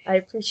Thanks. I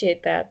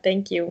appreciate that.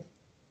 Thank you.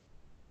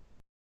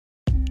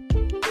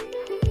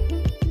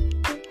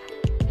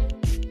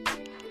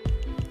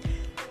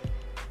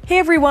 Hey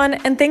everyone,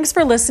 and thanks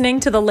for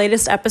listening to the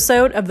latest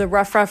episode of the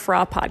Rough Rough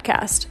Raw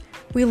podcast.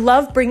 We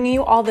love bringing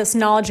you all this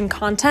knowledge and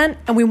content,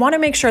 and we want to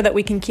make sure that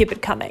we can keep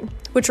it coming,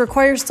 which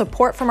requires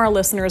support from our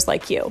listeners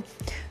like you.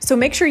 So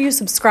make sure you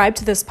subscribe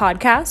to this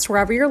podcast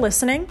wherever you're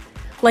listening,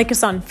 like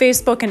us on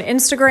Facebook and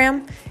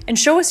Instagram, and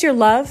show us your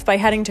love by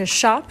heading to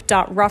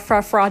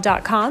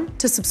shop.roughroughraw.com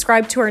to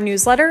subscribe to our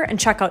newsletter and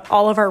check out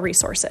all of our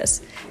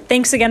resources.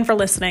 Thanks again for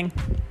listening.